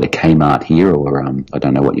we call it a Kmart here, or I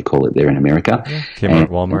don't know what you call it there in America. Yeah. Kmart,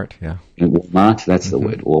 Walmart, yeah. Walmart, that's the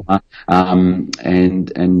word, Walmart.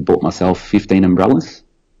 And bought myself 15 umbrellas.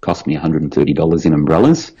 Cost me $130 in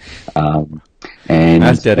umbrellas. And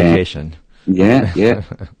that's dedication. Yeah.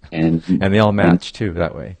 And they all match too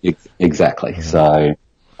that way. Exactly. So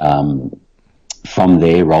from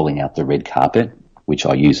there, rolling out the red carpet, which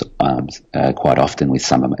I use quite often with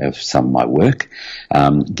some of my work,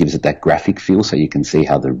 gives it that graphic feel, so you can see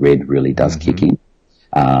how the red really does kick in.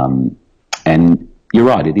 And you're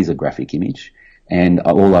right, it is a graphic image. And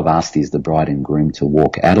all I've asked is the bride and groom to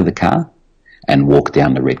walk out of the car and walk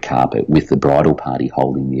down the red carpet with the bridal party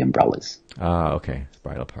holding the umbrellas. Ah, okay. It's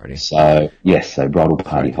bridal party. So, yes, bridal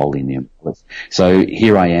party holding the umbrellas. So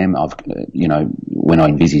here I am. I've, when I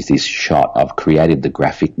envisaged this shot, I've created the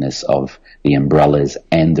graphicness of the umbrellas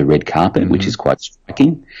and the red carpet, which is quite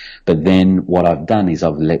striking. But then what I've done is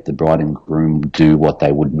I've let the bride and groom do what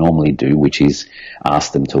they would normally do, which is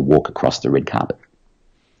ask them to walk across the red carpet.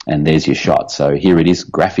 And there's your shot. So here it is,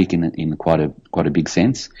 graphic in quite a big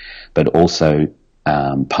sense, but also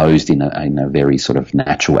posed in a very sort of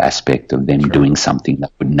natural aspect of them doing something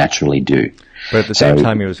that would naturally do. But at the same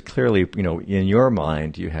time, it was clearly, in your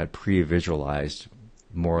mind, you had pre-visualized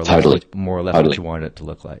more or less what you wanted it to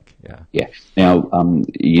look like. Yeah. Yeah. Now,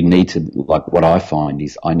 you need to, like, what I find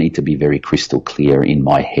is I need to be very crystal clear in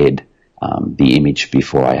my head, the image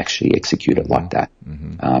before I actually execute it like that.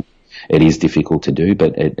 It is difficult to do,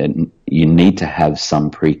 but you need to have some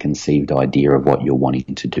preconceived idea of what you're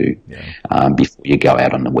wanting to do before you go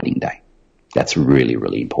out on the wedding day. That's really,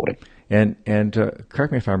 really important. And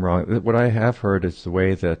correct me if I'm wrong, what I have heard is the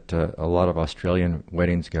way that a lot of Australian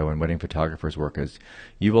weddings go and wedding photographers work is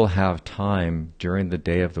you will have time during the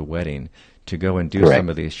day of the wedding to go and do some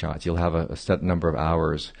of these shots. You'll have a set number of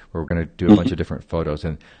hours where we're going to do a bunch of different photos.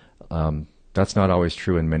 And that's not always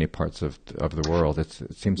true in many parts of the world. It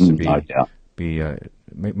seems to be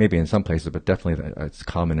maybe in some places, but definitely it's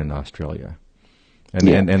common in Australia. And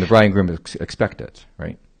the bride and groom expect it,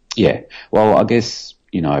 right? Yeah. Well, I guess,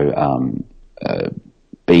 being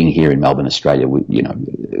here in Melbourne, Australia,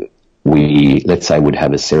 let's say, would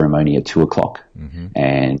have a ceremony at 2:00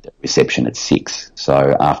 and reception at 6.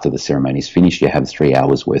 So after the ceremony is finished, you have 3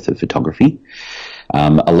 hours worth of photography.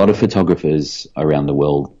 A lot of photographers around the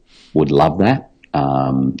world would love that,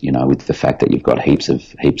 with the fact that you've got heaps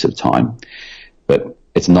of time. But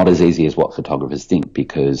it's not as easy as what photographers think,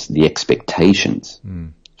 because the expectations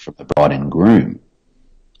from the bride and groom,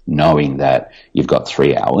 knowing that you've got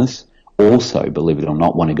 3 hours, also, believe it or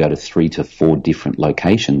not, want to go to 3 to 4 different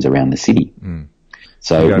locations around the city.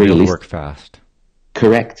 So really work fast.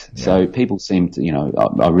 Correct. Yeah. So people seem to,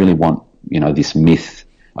 I really want, this myth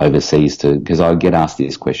overseas because I get asked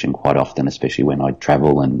this question quite often, especially when I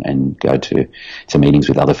travel and go to meetings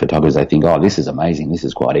with other photographers. They think, oh, this is amazing, this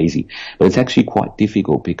is quite easy. But it's actually quite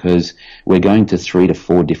difficult, because we're going to 3 to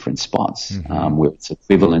 4 different spots, where it's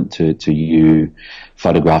equivalent to you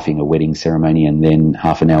photographing a wedding ceremony and then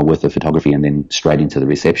half an hour worth of photography and then straight into the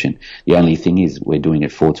reception. The only thing is we're doing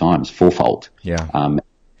it 4 times, fourfold. Yeah.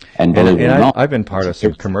 And believe it or not, I've been part of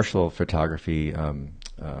some commercial photography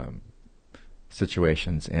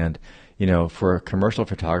situations, and for a commercial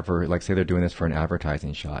photographer, like say they're doing this for an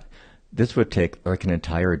advertising shot, this would take like an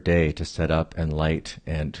entire day to set up and light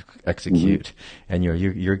and execute, and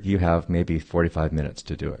you have maybe 45 minutes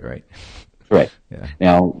to do it, right? Correct. Yeah.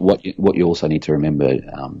 Now, what you also need to remember,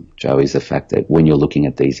 Joe, is the fact that when you're looking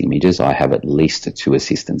at these images, I have at least 2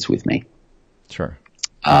 assistants with me. Sure.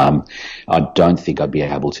 I don't think I'd be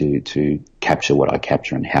able to capture what I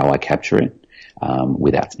capture and how I capture it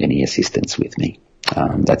without any assistance with me.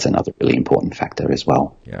 That's another really important factor as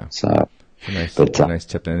well. Yeah. So, a nice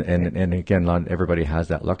tip. And again, not everybody has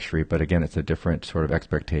that luxury, but again, it's a different sort of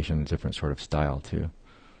expectation, different sort of style too.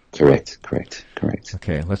 Correct.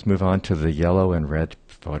 Okay, let's move on to the yellow and red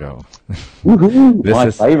photo. Woohoo!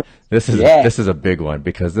 This is a big one,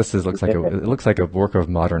 because it looks like a work of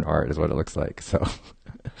modern art is what it looks like. So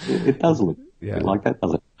it does look like that,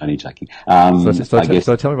 doesn't it? Only joking.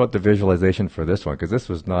 So tell me about the visualization for this one, because this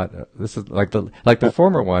is like the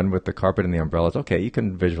former one with the carpet and the umbrellas. Okay, you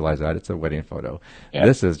can visualize that. It's a wedding photo. Yeah.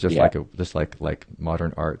 This is just like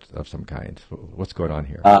modern art of some kind. What's going on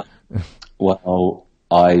here? Well,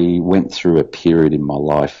 I went through a period in my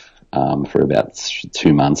life for about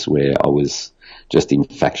 2 months where I was just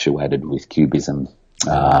infatuated with cubism.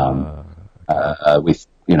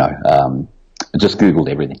 Just Googled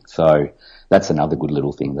everything. So that's another good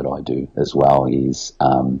little thing that I do as well, is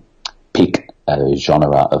pick a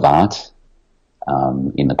genre of art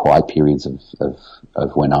in the quiet periods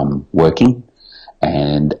of when I'm working,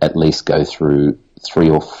 and at least go through 3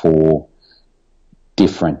 or 4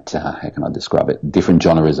 different, how can I describe it, different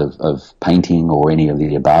genres of painting or any of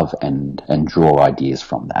the above, and draw ideas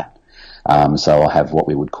from that. So I have what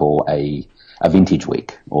we would call a vintage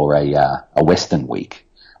week, or a Western week,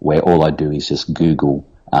 where all I do is just Google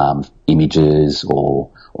images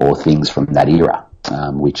or things from that era,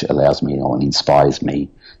 which allows me or inspires me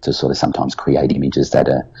to sort of sometimes create images that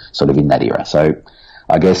are sort of in that era. So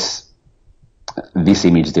I guess this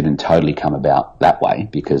image didn't totally come about that way,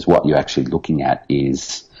 because what you're actually looking at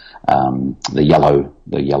is the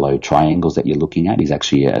yellow triangles that you're looking at is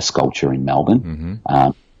actually a sculpture in Melbourne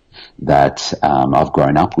that I've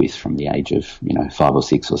grown up with from the age of 5 or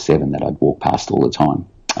 6 or 7, that I'd walk past all the time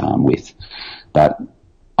with. But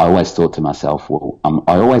I always thought to myself, well,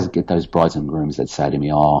 I always get those brides and grooms that say to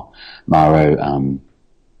me, "Oh, Mauro,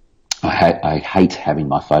 I hate having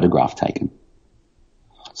my photograph taken."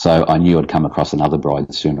 So I knew I'd come across another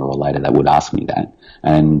bride sooner or later that would ask me that.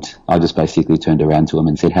 And I just basically turned around to them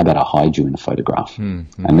and said, "How about I hide you in a photograph?" And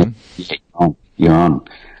then, you're on.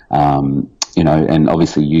 And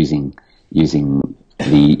obviously using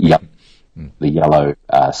the yellow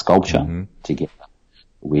sculpture together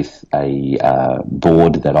with a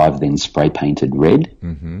board that I've then spray painted red.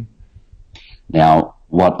 Now,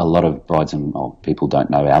 what a lot of brides and people don't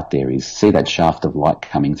know out there is, see that shaft of light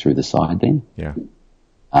coming through the side then? Yeah.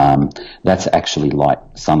 That's actually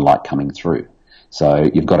sunlight coming through. So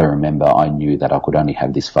you've got to remember, I knew that I could only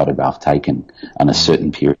have this photograph taken on a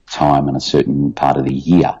certain period of time and a certain part of the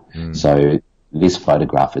year. So this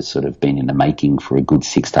photograph has sort of been in the making for a good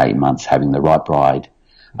 6 to 8 months, having the right bride,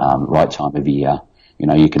 right time of year.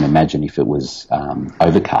 You can imagine if it was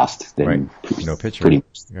overcast, then no picture. Pretty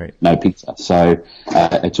much no picture. So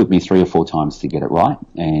it took me 3 or 4 times to get it right,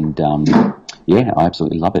 and I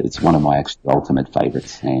absolutely love it. It's one of my actual ultimate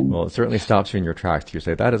favourites. And well, it certainly stops you in your tracks. You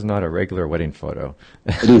say that is not a regular wedding photo.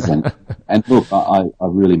 It isn't. And look, I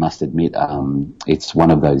really must admit, it's one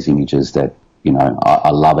of those images that I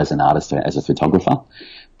love as an artist, as a photographer.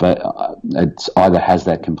 But it either has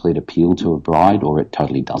that complete appeal to a bride, or it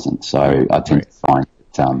totally doesn't. So I tend to find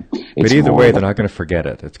It's But either more way, of they're not going to forget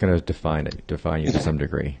it. It's going to define you to some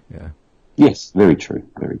degree. Yeah. yes, very true,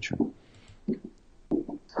 very true.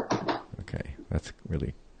 Okay, that's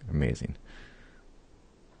really amazing.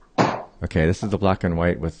 Okay, this is the black and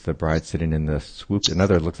white with the bride sitting in the swoop.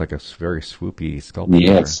 Another looks like a very swoopy sculpture.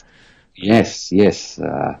 Yes.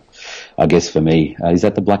 I guess for me, is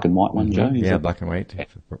that the black and white one, Joe? Yeah, black and white.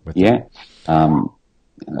 Yeah.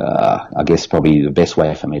 I guess probably the best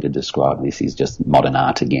way for me to describe this is just modern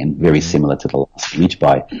art again, very similar to the last image,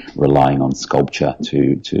 by relying on sculpture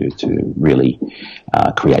to really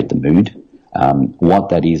create the mood. What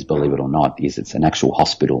that is, believe it or not, is it's an actual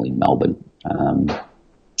hospital in Melbourne.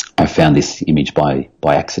 I found this image by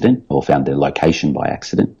accident, or found the location by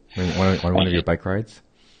accident. On one of your bike rides?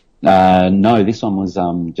 No, this one was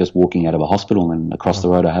just walking out of a hospital, and across the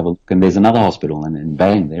road I have a look, and there's another hospital, and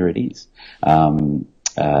bang, there it is.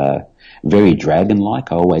 Very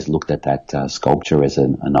dragon-like. I always looked at that sculpture as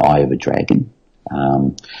an eye of a dragon.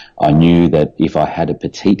 I knew that if I had a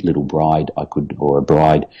petite little bride, I could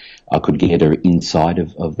get her inside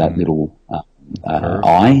of that little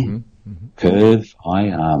curve eye,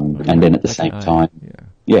 and then at the same time,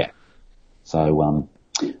 So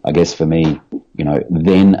I guess for me,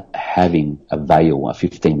 then having a veil, a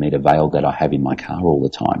 15-meter veil that I have in my car all the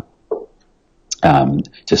time,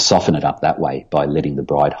 to soften it up that way by letting the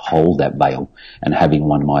bride hold that veil and having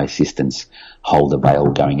one of my assistants hold the veil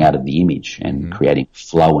going out of the image and creating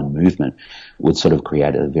flow and movement would sort of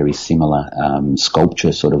create a very similar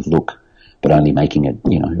sculpture sort of look, but only making it,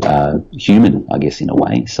 human, I guess, in a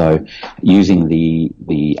way. So using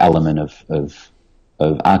the element of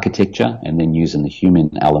architecture and then using the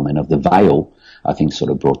human element of the veil, I think sort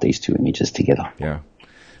of brought these two images together. Yeah.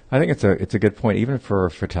 I think it's a good point, even for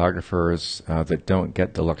photographers that don't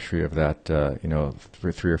get the luxury of that,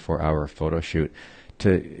 3 or 4 hour photo shoot,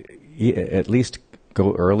 to at least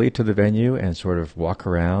go early to the venue and sort of walk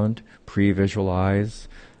around, pre-visualize,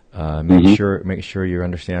 make sure you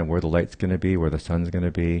understand where the light's going to be, where the sun's going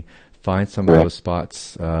to be, find some of those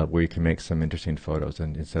spots where you can make some interesting photos,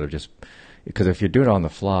 and instead of just, because if you do it on the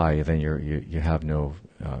fly, then you have no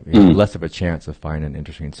less of a chance of finding an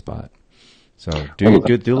interesting spot. So do a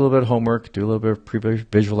little bit of homework, do a little bit of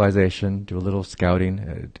pre-visualization, do a little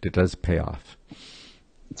scouting. It does pay off.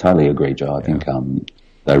 Totally agree, Joe. I think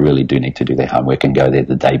they really do need to do their homework and go there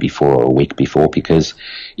the day before or a week before, because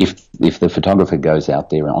if the photographer goes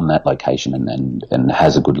out there on that location and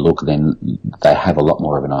has a good look, then they have a lot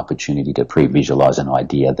more of an opportunity to pre-visualize an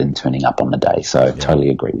idea than turning up on the day. So totally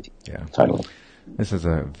agree with you. Yeah, totally. This is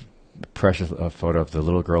a precious photo of the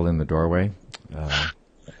little girl in the doorway.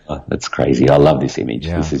 That's crazy. I love this image.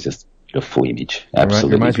 Yeah. This is just a beautiful image. Absolutely.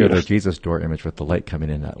 It reminds beautiful. Me of the Jesus door image with the light coming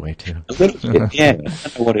in that way too. A little bit, yeah. I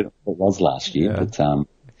don't know what it was last year, but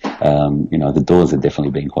the doors have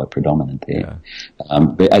definitely been quite predominant there. Yeah.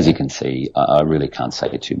 But as you can see, I really can't say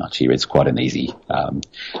too much here. It's quite an easy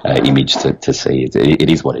image to see. It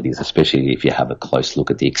is what it is, especially if you have a close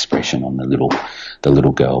look at the expression on the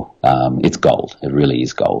little girl. It's gold. It really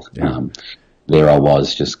is gold. Yeah. There I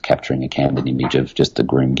was just capturing a candid image of just the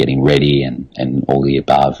groom getting ready and all the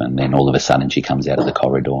above, and then all of a sudden she comes out of the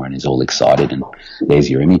corridor and is all excited, and there's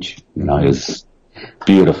your image. It was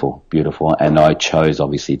beautiful, and I chose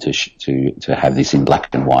obviously to have this in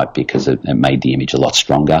black and white because it made the image a lot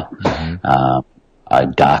stronger. I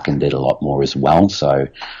darkened it a lot more as well, so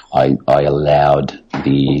I allowed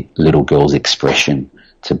the little girl's expression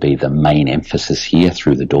to be the main emphasis here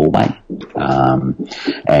through the doorway,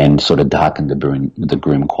 and sort of darkened the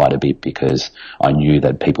groom quite a bit, because I knew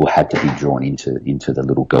that people had to be drawn into the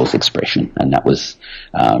little girl's expression, and that was,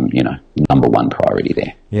 number one priority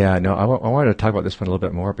there. Yeah, no, I wanted to talk about this one a little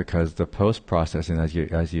bit more, because the post processing, as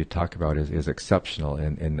you talk about, is exceptional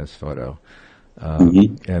in this photo,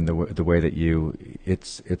 and the way that you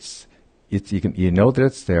know that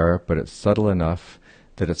it's there, but it's subtle enough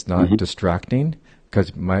that it's not distracting.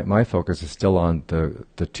 Because my focus is still on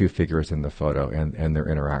the two figures in the photo and their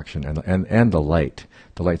interaction and the light.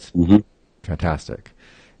 The light's fantastic.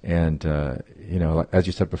 And, as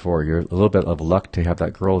you said before, you're a little bit of luck to have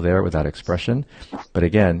that girl there with that expression. But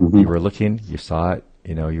again, you were looking, you saw it,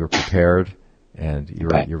 you were prepared, and you're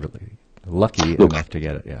really lucky enough to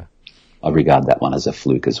get it, yeah. I regard that one as a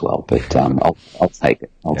fluke as well, but I'll take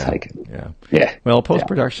it. I'll take it. Yeah. Well, post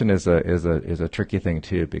production is a tricky thing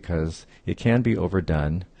too, because it can be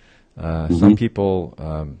overdone. Some people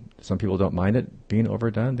don't mind it being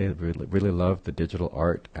overdone. They really love the digital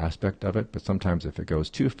art aspect of it. But sometimes if it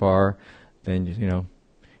goes too far, then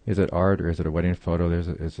is it art or is it a wedding photo?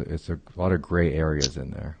 It's a lot of gray areas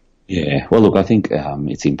in there. Yeah. Well, look, I think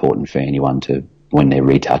it's important for anyone to when they're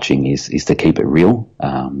retouching is to keep it real,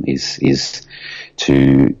 is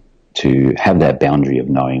to have that boundary of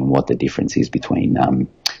knowing what the difference is between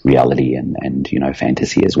reality and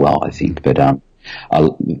fantasy as well, I think. But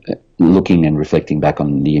looking and reflecting back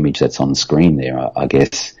on the image that's on screen there, I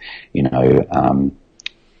guess,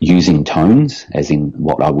 using tones, as in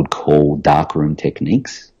what I would call darkroom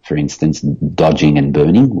techniques, for instance, dodging and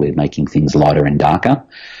burning, we're making things lighter and darker.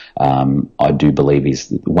 I do believe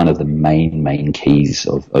is one of the main keys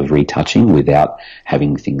of retouching without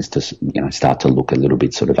having things to, start to look a little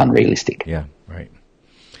bit sort of unrealistic. Yeah, right.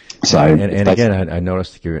 So, and again, I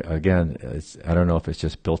noticed I don't know if it's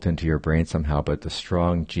just built into your brain somehow, but the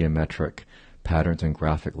strong geometric patterns and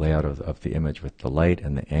graphic layout of the image with the light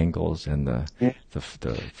and the angles and the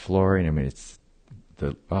flooring. I mean,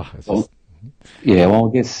 well,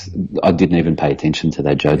 I guess I didn't even pay attention to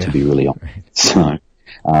that, Joe, to be really honest. Right.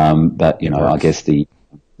 So, but I guess the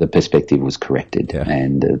perspective was corrected,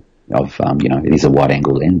 and it is a wide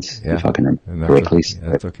angle lens, if I can remember correctly.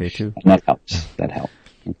 That's okay too. And that helps. That helps.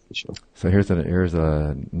 For sure. So here's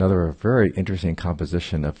another very interesting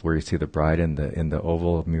composition of where you see the bride in the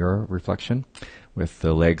oval mirror reflection, with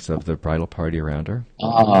the legs of the bridal party around her.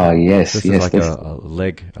 Oh yes, this is like a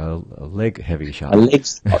leg heavy shot. A leg,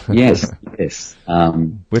 yes, yes.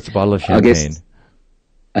 With a bottle of champagne.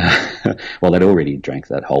 Well, I'd already drank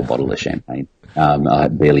that whole bottle of champagne. I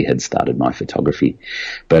barely had started my photography,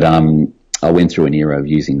 but I went through an era of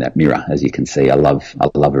using that mirror. As you can see, I love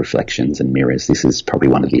reflections and mirrors. This is probably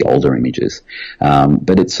one of the older images.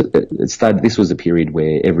 But it started, this was a period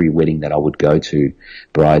where every wedding that I would go to,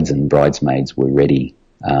 brides and bridesmaids were ready,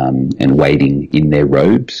 and waiting in their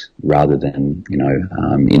robes rather than,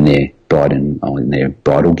 in their in their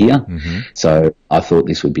bridal gear. Mm-hmm. So I thought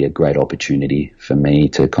this would be a great opportunity for me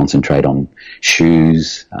to concentrate on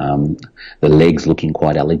shoes, the legs looking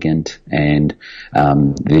quite elegant, and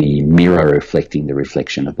the mirror reflecting the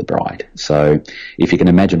reflection of the bride. So if you can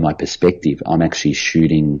imagine my perspective, I'm actually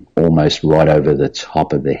shooting almost right over the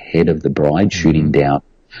top of the head of the bride, mm-hmm. shooting down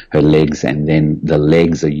her legs, and then the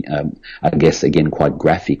legs are, I guess, again, quite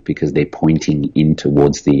graphic because they're pointing in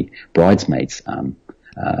towards the bridesmaids'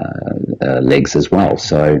 legs as well.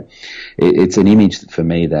 So it's an image for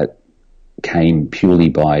me that came purely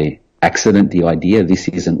by accident, the idea. This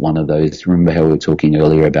isn't one of those, remember how we were talking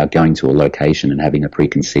earlier about going to a location and having a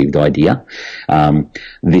preconceived idea?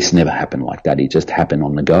 This never happened like that. It just happened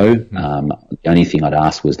on the go. The only thing I'd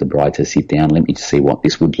ask was the bride to sit down, let me just see what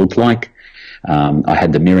this would look like. I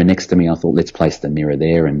had the mirror next to me. I thought, let's place the mirror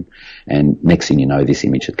there, and next thing you know, this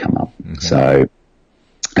image had come up. Mm-hmm. So,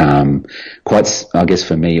 I guess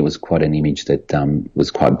for me, it was quite an image that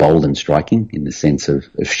was quite bold and striking in the sense of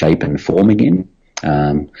shape and form again.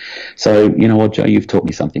 So you know what, Joe, you've taught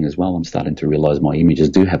me something as well. I'm starting to realise my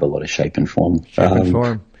images do have a lot of shape and form.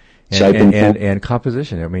 And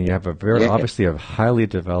composition. I mean, you have obviously a highly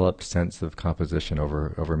developed sense of composition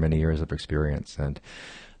over many years of experience, and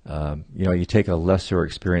you take a lesser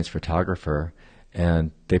experienced photographer,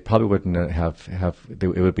 and they probably wouldn't have it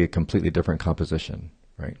would be a completely different composition,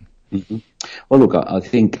 right? Mm-hmm. Well, look, I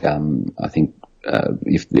think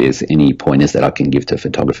if there's any pointers that I can give to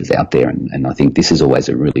photographers out there, and I think this is always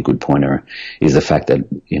a really good pointer, is the fact that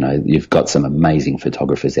you've got some amazing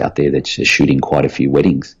photographers out there that's shooting quite a few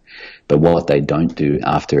weddings. But what they don't do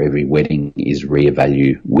after every wedding is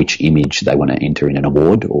reevaluate which image they want to enter in an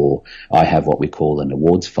award. Or I have what we call an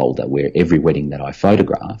awards folder, where every wedding that I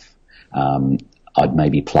photograph, I'd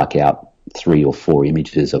maybe pluck out 3 or 4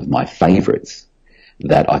 images of my favourites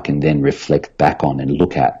that I can then reflect back on and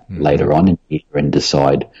look at later on in the year and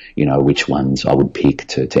decide, which ones I would pick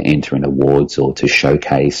to enter in awards or to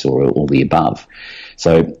showcase or all the above.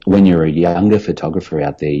 So when you're a younger photographer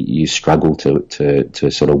out there, you struggle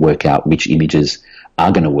to sort of work out which images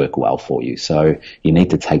are going to work well for you. So you need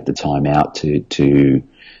to take the time out to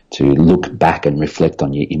look back and reflect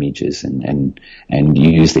on your images and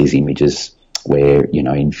use these images where,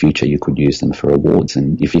 in future you could use them for awards.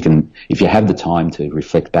 And if you have the time to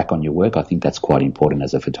reflect back on your work, I think that's quite important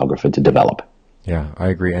as a photographer to develop. Yeah, I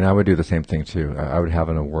agree. And I would do the same thing too. I would have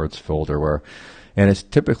an awards folder and it's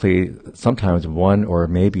typically sometimes 1 or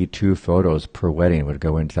maybe 2 photos per wedding would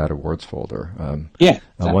go into that awards folder. Exactly.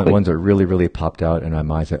 Ones that really, really popped out in my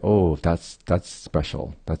mind, say, oh, that's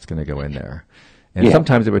special. That's going to go in there. And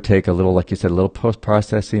sometimes it would take a little, like you said, a little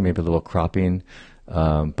post-processing, maybe a little cropping.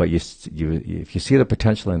 But if you see the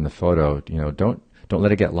potential in the photo, don't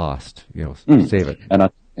let it get lost. Save it.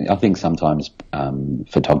 And I think sometimes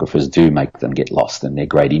photographers do make them get lost, and they're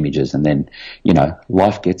great images. And then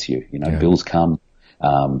life gets you. Bills come,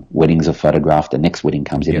 weddings are photographed, the next wedding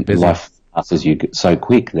comes in. Life passes you so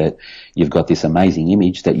quick that you've got this amazing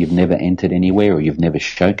image that you've never entered anywhere or you've never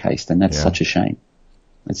showcased, and that's such a shame.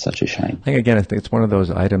 It's such a shame. I think, again, I think it's one of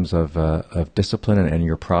those items of discipline and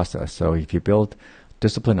your process. So if you build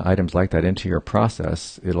discipline items like that into your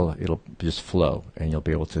process, it'll just flow, and you'll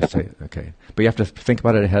be able to say, okay. But you have to think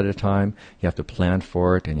about it ahead of time. You have to plan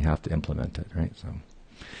for it, and you have to implement it, right? So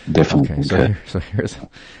definitely. Okay. So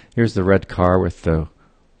here's the red car with the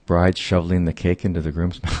bride shoveling the cake into the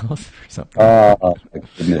groom's mouth or something. Oh my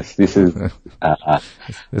goodness! This is this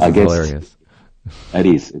is hilarious. It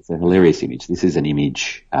is. It's a hilarious image. This is an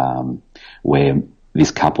image where this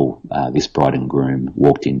couple, this bride and groom,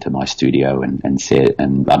 walked into my studio and said,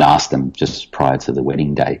 and I'd asked them just prior to the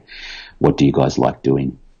wedding day, what do you guys like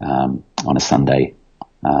doing on a Sunday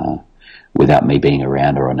without me being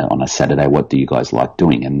around, or on a Saturday? What do you guys like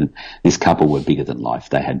doing? And this couple were bigger than life.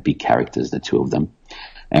 They had big characters, the two of them.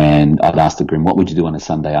 And I'd asked the groom, what would you do on a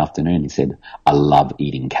Sunday afternoon? He said, I love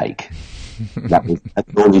eating cake. That's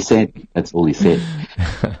all he said. That's all he said.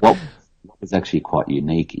 What was actually quite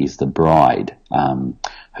unique is the bride.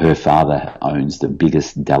 Her father owns the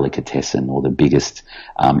biggest delicatessen, or the biggest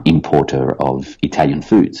importer of Italian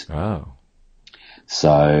foods. Oh.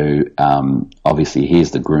 So obviously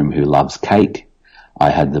here's the groom who loves cake. I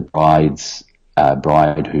had the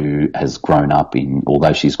bride who has grown up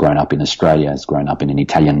although she's grown up in Australia, has grown up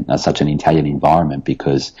in such an Italian environment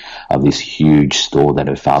because of this huge store that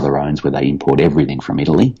her father owns where they import everything from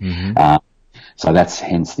Italy. Mm-hmm. So that's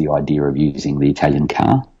hence the idea of using the Italian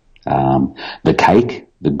car. The cake,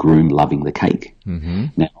 the groom loving the cake. Mm-hmm.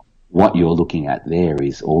 Now, what you're looking at there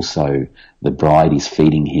is also the bride is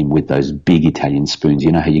feeding him with those big Italian spoons.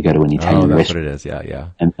 You know how you go to an Italian restaurant? Oh, that's what it is. Yeah.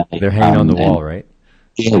 And they're hanging on the wall, right?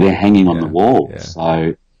 Yeah, they're hanging on the wall. Yeah.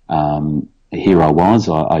 So here I was.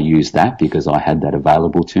 I used that because I had that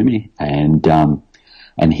available to me.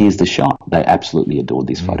 And here's the shot. They absolutely adored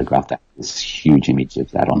this photograph. That this huge image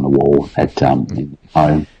of that on the wall at in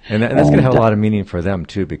home. And that's going to have a lot of meaning for them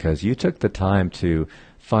too, because you took the time to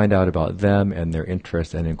find out about them and their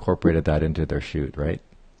interests and incorporated that into their shoot, right?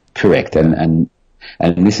 Correct. And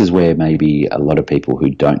this is where maybe a lot of people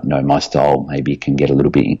who don't know my style maybe can get a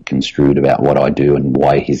little bit construed about what I do and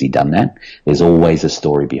why has he done that. There's always a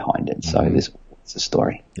story behind it. So there's always a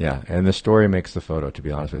story. Yeah, and the story makes the photo, to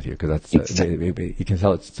be honest with you, because that's you can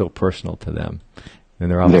tell it's so personal to them,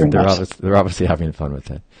 and they're obviously having fun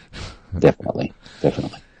with it. Definitely.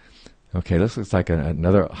 Okay, this looks like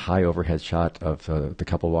another high overhead shot of the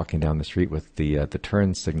couple walking down the street with the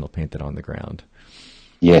turn signal painted on the ground.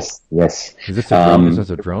 Yes. Is this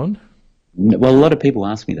a drone? Well, a lot of people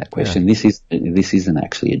ask me that question. Yeah. This isn't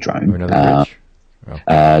actually a drone. Or another bridge?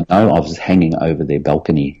 No, I was hanging over their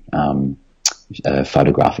balcony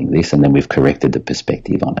photographing this, and then we've corrected the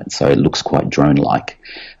perspective on it, so it looks quite drone-like.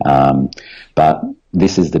 But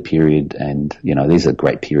this is the period, and these are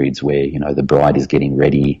great periods where the bride is getting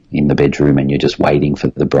ready in the bedroom, and you're just waiting for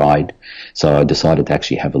the bride. So I decided to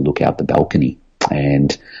actually have a look out the balcony.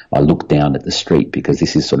 And I looked down at the street because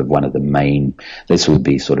this is sort of one of the main, this would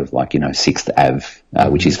be sort of like, 6th Ave,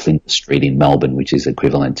 which is Flint Street in Melbourne, which is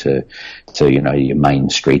equivalent to your main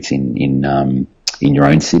streets in your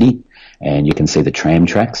own city. And you can see the tram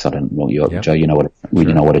tracks. I don't know, Joe, you know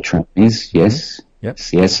what a tram is? Yes. Yep.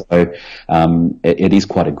 Yes. So, it is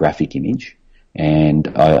quite a graphic image. And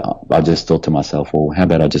I just thought to myself, well, how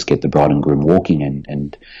about I just get the bride and groom walking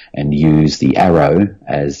and use the arrow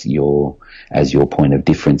as your point of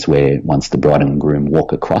difference, where once the bride and groom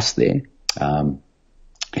walk across there,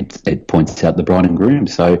 it points out the bride and groom.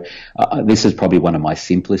 So this is probably one of my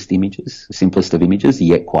simplest of images,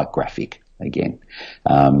 yet quite graphic again.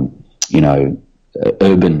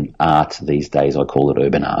 Urban art these days, I call it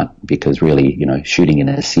urban art because really, shooting in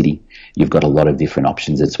a city, you've got a lot of different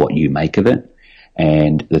options. It's what you make of it.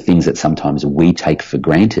 And the things that sometimes we take for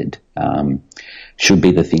granted should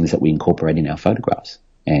be the things that we incorporate in our photographs.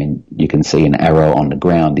 And you can see an arrow on the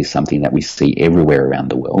ground is something that we see everywhere around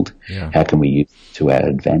the world. Yeah. How can we use it to our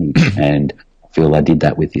advantage? And I feel I did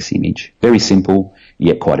that with this image. Very simple,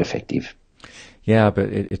 yet quite effective. Yeah, but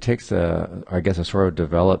it takes a sort of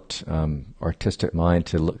developed artistic mind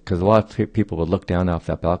to look, because a lot of people would look down off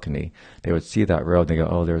that balcony. They would see that road and they go,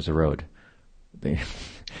 oh, there's a road. They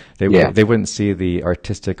wouldn't see the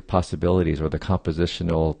artistic possibilities or the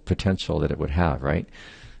compositional potential that it would have, right?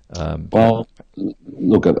 Well,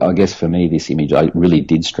 look, I guess for me, this image, I really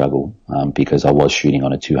did struggle because I was shooting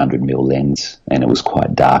on a 200mm lens and it was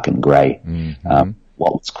quite dark and grey. Mm-hmm.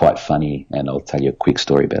 What was quite funny, and I'll tell you a quick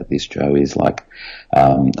story about this, Joe, is like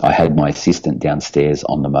I had my assistant downstairs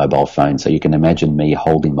on the mobile phone. So you can imagine me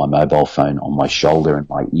holding my mobile phone on my shoulder and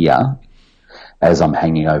my ear as I'm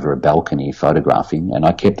hanging over a balcony photographing, and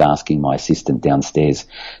I kept asking my assistant downstairs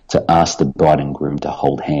to ask the bride and groom to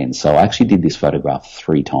hold hands. So I actually did this photograph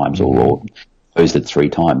 3 times, or posed it 3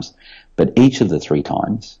 times. But each of the 3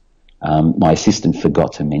 times, my assistant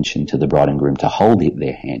forgot to mention to the bride and groom to hold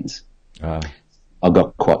their hands. I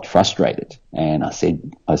got quite frustrated, and I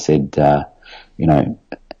said, you know,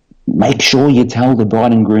 make sure you tell the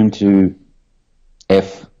bride and groom to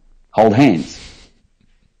hold hands.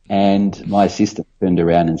 And my assistant turned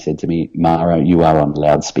around and said to me, Mauro, you are on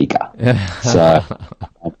loudspeaker. So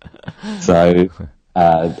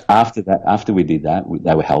after we did that,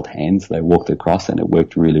 they were held hands, they walked across, and it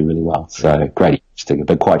worked really, really well. So great,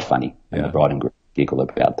 but quite funny. And the bride and groom giggle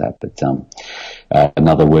about that. But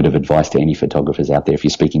another word of advice to any photographers out there: if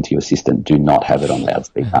you're speaking to your assistant, do not have it on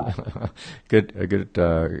loudspeaker. A good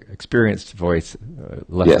experienced voice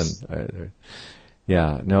lesson. Yes.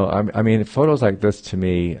 Yeah, no, I mean, photos like this to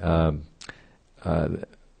me, I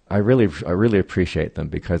really appreciate them,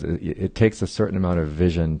 because it takes a certain amount of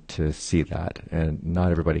vision to see that, and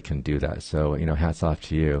not everybody can do that. So, you know, hats off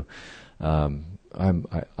to you. I'm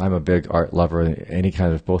a big art lover, any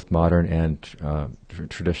kind of both modern and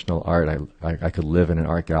traditional art. I could live in an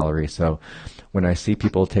art gallery. So when I see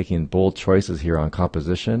people taking bold choices here on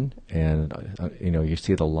composition, and you know, you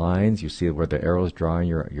see the lines, you see where the arrow's drawing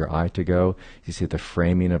your eye to go, you see the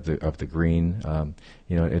framing of the green,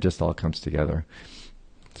 you know, it just all comes together.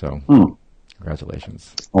 So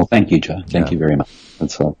congratulations. Well, thank you, Joe. Thank you very much.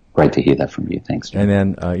 That's great to hear that from you. Thanks, Joe. And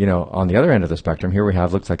then, you know, on the other end of the spectrum, here we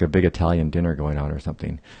have, looks like a big Italian dinner going on or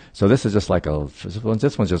something. So this is just like this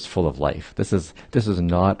one's just full of life. This is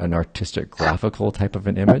not an artistic, graphical type of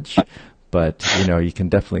an image, but, you know, you can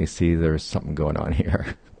definitely see there's something going on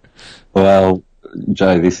here. Well,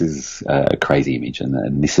 Joe, this is a crazy image,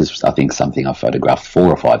 and this is, I think, something I photographed 4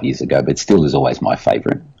 or 5 years ago, but still is always my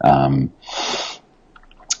favorite.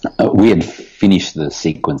 We had finished the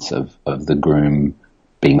sequence of the groom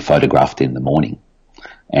being photographed in the morning,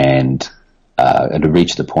 and it had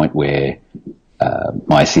reached the point where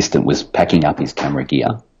my assistant was packing up his camera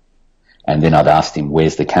gear, and then I'd asked him,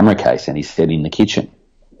 where's the camera case? And he said, in the kitchen.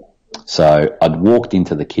 So I'd walked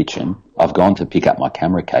into the kitchen, I've gone to pick up my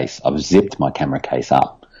camera case, I've zipped my camera case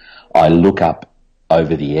up, I look up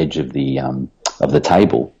over the edge of the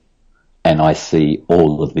table, and I see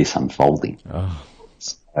all of this unfolding.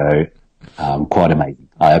 So quite amazing.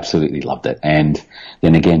 I absolutely loved it. And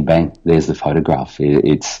then again, bang, there's the photograph.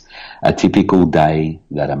 It's a typical day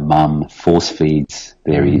that a mum force feeds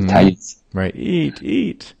their Italian. Right,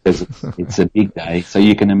 eat. It's a big day. So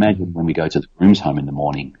you can imagine when we go to the groom's home in the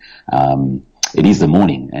morning, it is the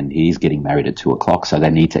morning, and he's getting married at 2:00, so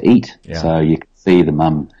they need to eat. Yeah. So you can see the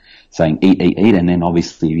mum saying eat, and then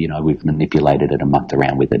obviously, you know, we've manipulated it and mucked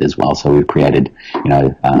around with it as well. So we've created, you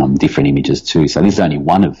know, different images too. So this is only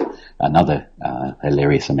one of another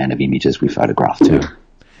hilarious amount of images we photographed too.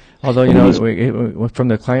 Although, you know, from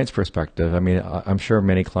the client's perspective, I mean, I'm sure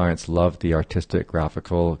many clients love the artistic,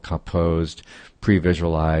 graphical, composed,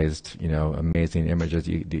 pre-visualized, you know, amazing images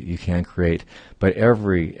you can create. But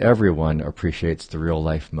everyone appreciates the real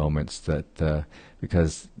life moments that,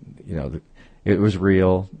 because, you know, it was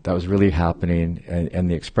real, that was really happening,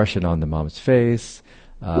 and the expression on the mom's face,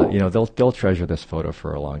 you know, they'll treasure this photo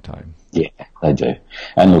for a long time. Yeah, they do.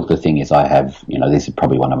 And look, the thing is, I have, you know, this is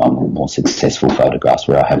probably one of my more successful photographs,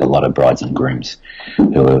 where I have a lot of brides and grooms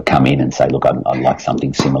who come in and say, look, I'd like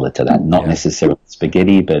something similar to that. Not necessarily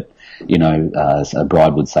spaghetti, but, you know, a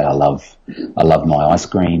bride would say, I love my ice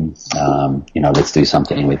cream, you know, let's do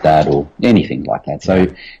something with that, or anything like that. So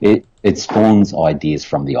it spawns ideas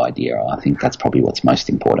from the idea. I think that's probably what's most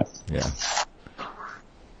important. Yeah.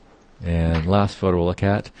 And last photo we'll look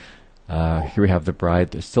at. Here we have the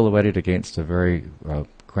bride silhouetted against a very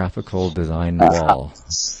graphical design wall.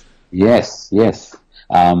 Yes. Is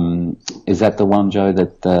that the one, Joe,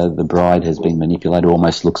 that the bride has been manipulated?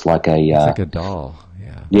 Almost looks like a... it's like a doll,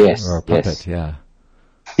 yeah. Yes. Or a puppet, yeah.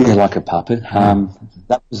 Yeah, like a puppet.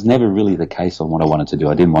 That was never really the case on what I wanted to do.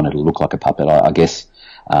 I didn't want it to look like a puppet. I guess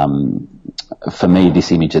for me,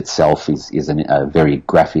 this image itself is a very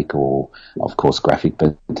graphic, or of course graphic,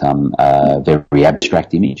 but a very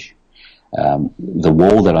abstract image. The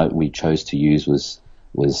wall that we chose to use was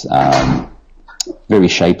very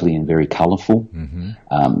shapely and very colourful.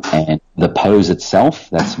 And the pose itself,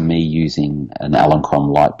 that's me using an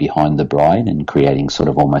Alancron light behind the bride and creating sort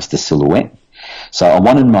of almost a silhouette. So I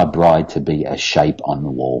wanted my bride to be a shape on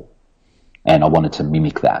the wall, and I wanted to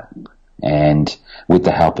mimic that. And with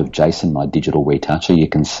the help of Jason, my digital retoucher, you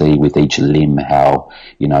can see with each limb how,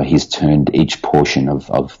 you know, he's turned each portion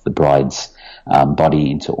of the bride's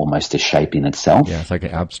body into almost a shape in itself. Yeah, it's like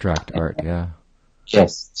an abstract art, yeah.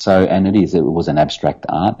 Yes. So, and it was an abstract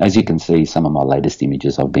art. As you can see, some of my latest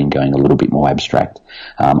images, I've been going a little bit more abstract.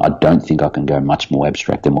 I don't think I can go much more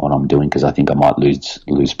abstract than what I'm doing, because I think I might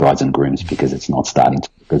lose brides and grooms, because it's not starting to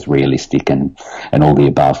look as realistic and all the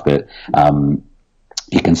above. But,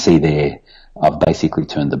 you can see there, I've basically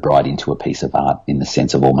turned the bride into a piece of art, in the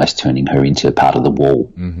sense of almost turning her into a part of the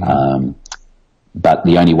wall. Mm-hmm. But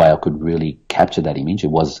the only way I could really capture that image,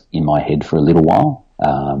 it was in my head for a little while.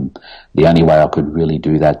 The only way I could really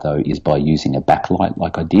do that, though, is by using a backlight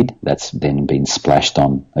like I did. That's then been splashed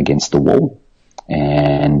on against the wall,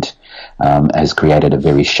 and has created a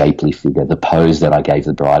very shapely figure. The pose that I gave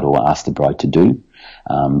the bride, or asked the bride to do,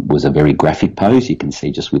 was a very graphic pose. You can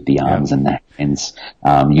see just with the arms and the hands,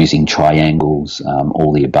 using triangles,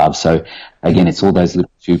 all the above. So again, it's all those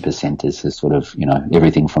little 2%ers, is sort of,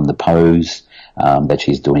 everything from the pose that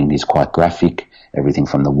she's doing is quite graphic. Everything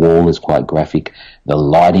from the wall is quite graphic. The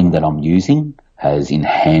lighting that I'm using has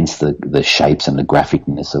enhanced the shapes and the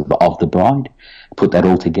graphicness of the bride. Put that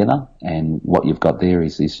all together, and what you've got there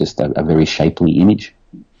is just a very shapely image.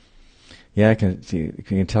 Yeah, I can see. You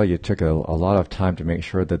can tell you took a lot of time to make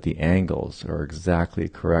sure that the angles are exactly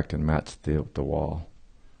correct and match the wall.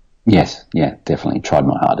 Yes, yeah, definitely tried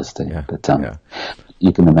my hardest to. Yeah, but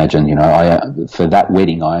you can imagine, for that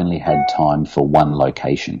wedding, I only had time for one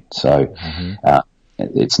location. So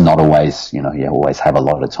it's not always, you always have a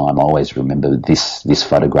lot of time. I always remember this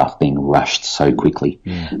photograph being rushed so quickly,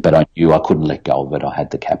 but I knew I couldn't let go of it. I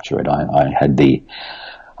had to capture it. I had the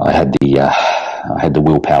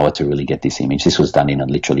willpower to really get this image. This was done in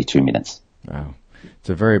literally 2 minutes. Wow. It's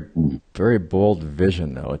a very, very bold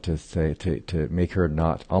vision, though, to say, to make her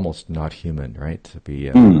almost not human, right? To be,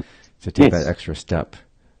 to take that extra step.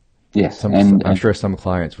 Yes. I'm sure some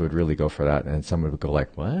clients would really go for that, and some would go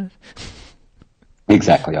like, what?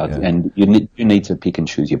 Exactly. Yeah. And you need to pick and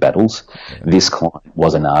choose your battles. Yeah. This client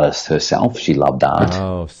was an artist herself. She loved art.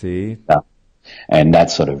 Oh, see? And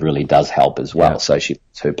that sort of really does help as well. Yeah. So she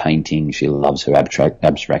loves her painting, she loves her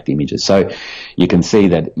abstract images. So you can see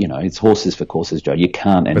that, it's horses for courses, Joe. You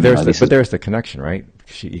can't. And, but there's the connection, right?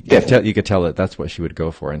 You could tell that that's what she would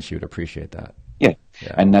go for, and she would appreciate that. Yeah.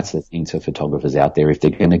 And that's the thing to photographers out there. If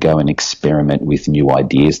they're going to go and experiment with new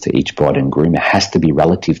ideas to each bride and groom, it has to be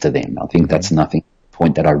relative to them. I think that's nothing.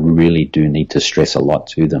 Point that I really do need to stress a lot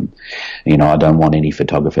to them. I don't want any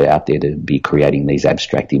photographer out there to be creating these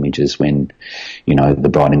abstract images when, the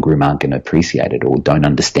bride and groom aren't going to appreciate it or don't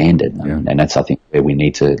understand it. Yeah. And that's, I think, where we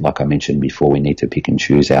need to, like I mentioned before, we need to pick and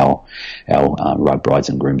choose our right brides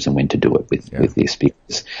and grooms and when to do it with this.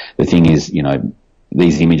 Because the thing is,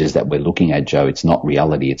 these images that we're looking at, Joe, it's not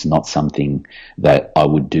reality. It's not something that I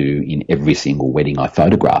would do in every single wedding I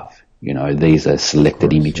photograph. These are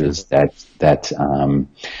selected images that are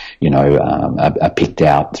picked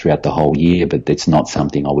out throughout the whole year, but it's not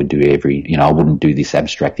something I would do I wouldn't do this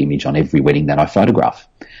abstract image on every wedding that I photograph.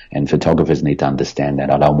 And photographers need to understand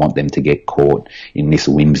that. I don't want them to get caught in this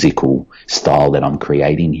whimsical style that I'm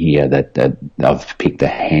creating here, that I've picked a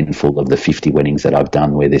handful of the 50 weddings that I've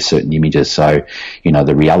done where there's certain images. So,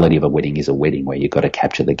 the reality of a wedding is a wedding where you've got to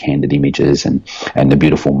capture the candid images and the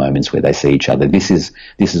beautiful moments where they see each other. This is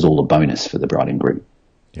all a bonus for the bride and groom.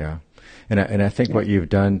 Yeah. And I think what you've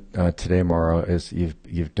done today, Mauro, is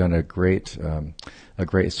you've done a great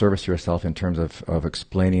service to yourself in terms of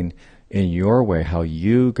explaining in your way how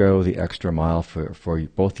you go the extra mile for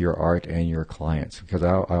both your art and your clients. Because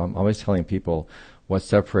I'm always telling people what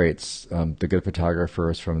separates the good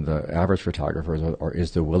photographers from the average photographers or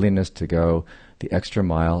is the willingness to go the extra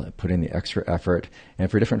mile, put in the extra effort.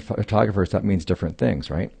 And for different photographers, that means different things,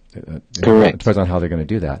 right? Correct. It depends on how they're going to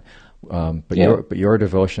do that. But your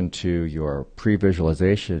devotion to your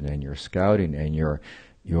pre-visualization and your scouting and your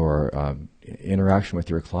interaction with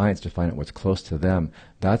your clients to find out what's close to them,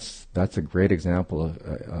 that's a great example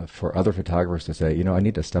of for other photographers to say, I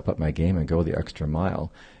need to step up my game and go the extra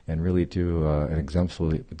mile and really do an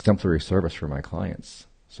exemplary service for my clients.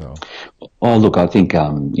 So, look, I think,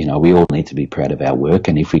 we all need to be proud of our work,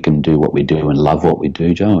 and if we can do what we do and love what we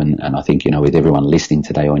do, Joe, and I think, with everyone listening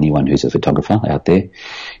today or anyone who's a photographer out there,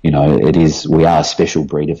 we are a special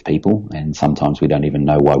breed of people, and sometimes we don't even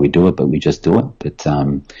know why we do it, but we just do it. But,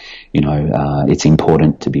 it's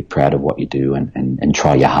important to be proud of what you do and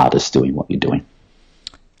try your hardest doing what you're doing.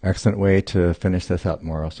 Excellent way to finish this up,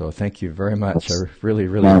 Mauro. So thank you very much. I really,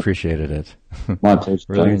 really appreciated it. My pleasure.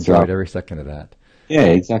 Really enjoyed every second of that. Yeah,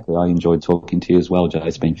 exactly. I enjoyed talking to you as well, Joe.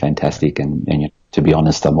 It's been fantastic, and to be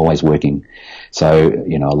honest, I'm always working. So,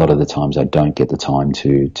 you know, a lot of the times I don't get the time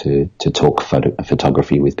to talk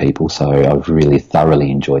photography with people. So I've really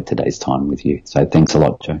thoroughly enjoyed today's time with you. So thanks a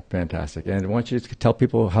lot, Joe. Fantastic. And why don't you just tell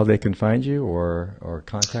people how they can find you or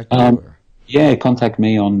contact you? Yeah, contact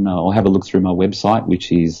me on, or have a look through my website,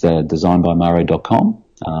 which is designbymauro.com.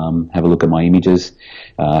 Have a look at my images.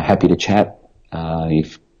 Happy to chat.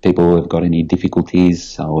 If people have got any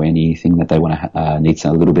difficulties or anything that they want to need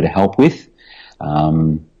a little bit of help with,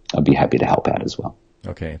 I'd be happy to help out as well.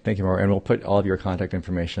 Okay, thank you, Mauro. And we'll put all of your contact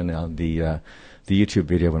information on the YouTube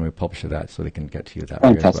video when we publish that, so they can get to you that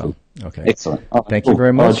way as well. Okay, excellent. Thank you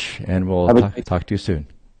very much, and we'll talk to you soon.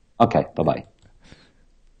 Okay, bye-bye.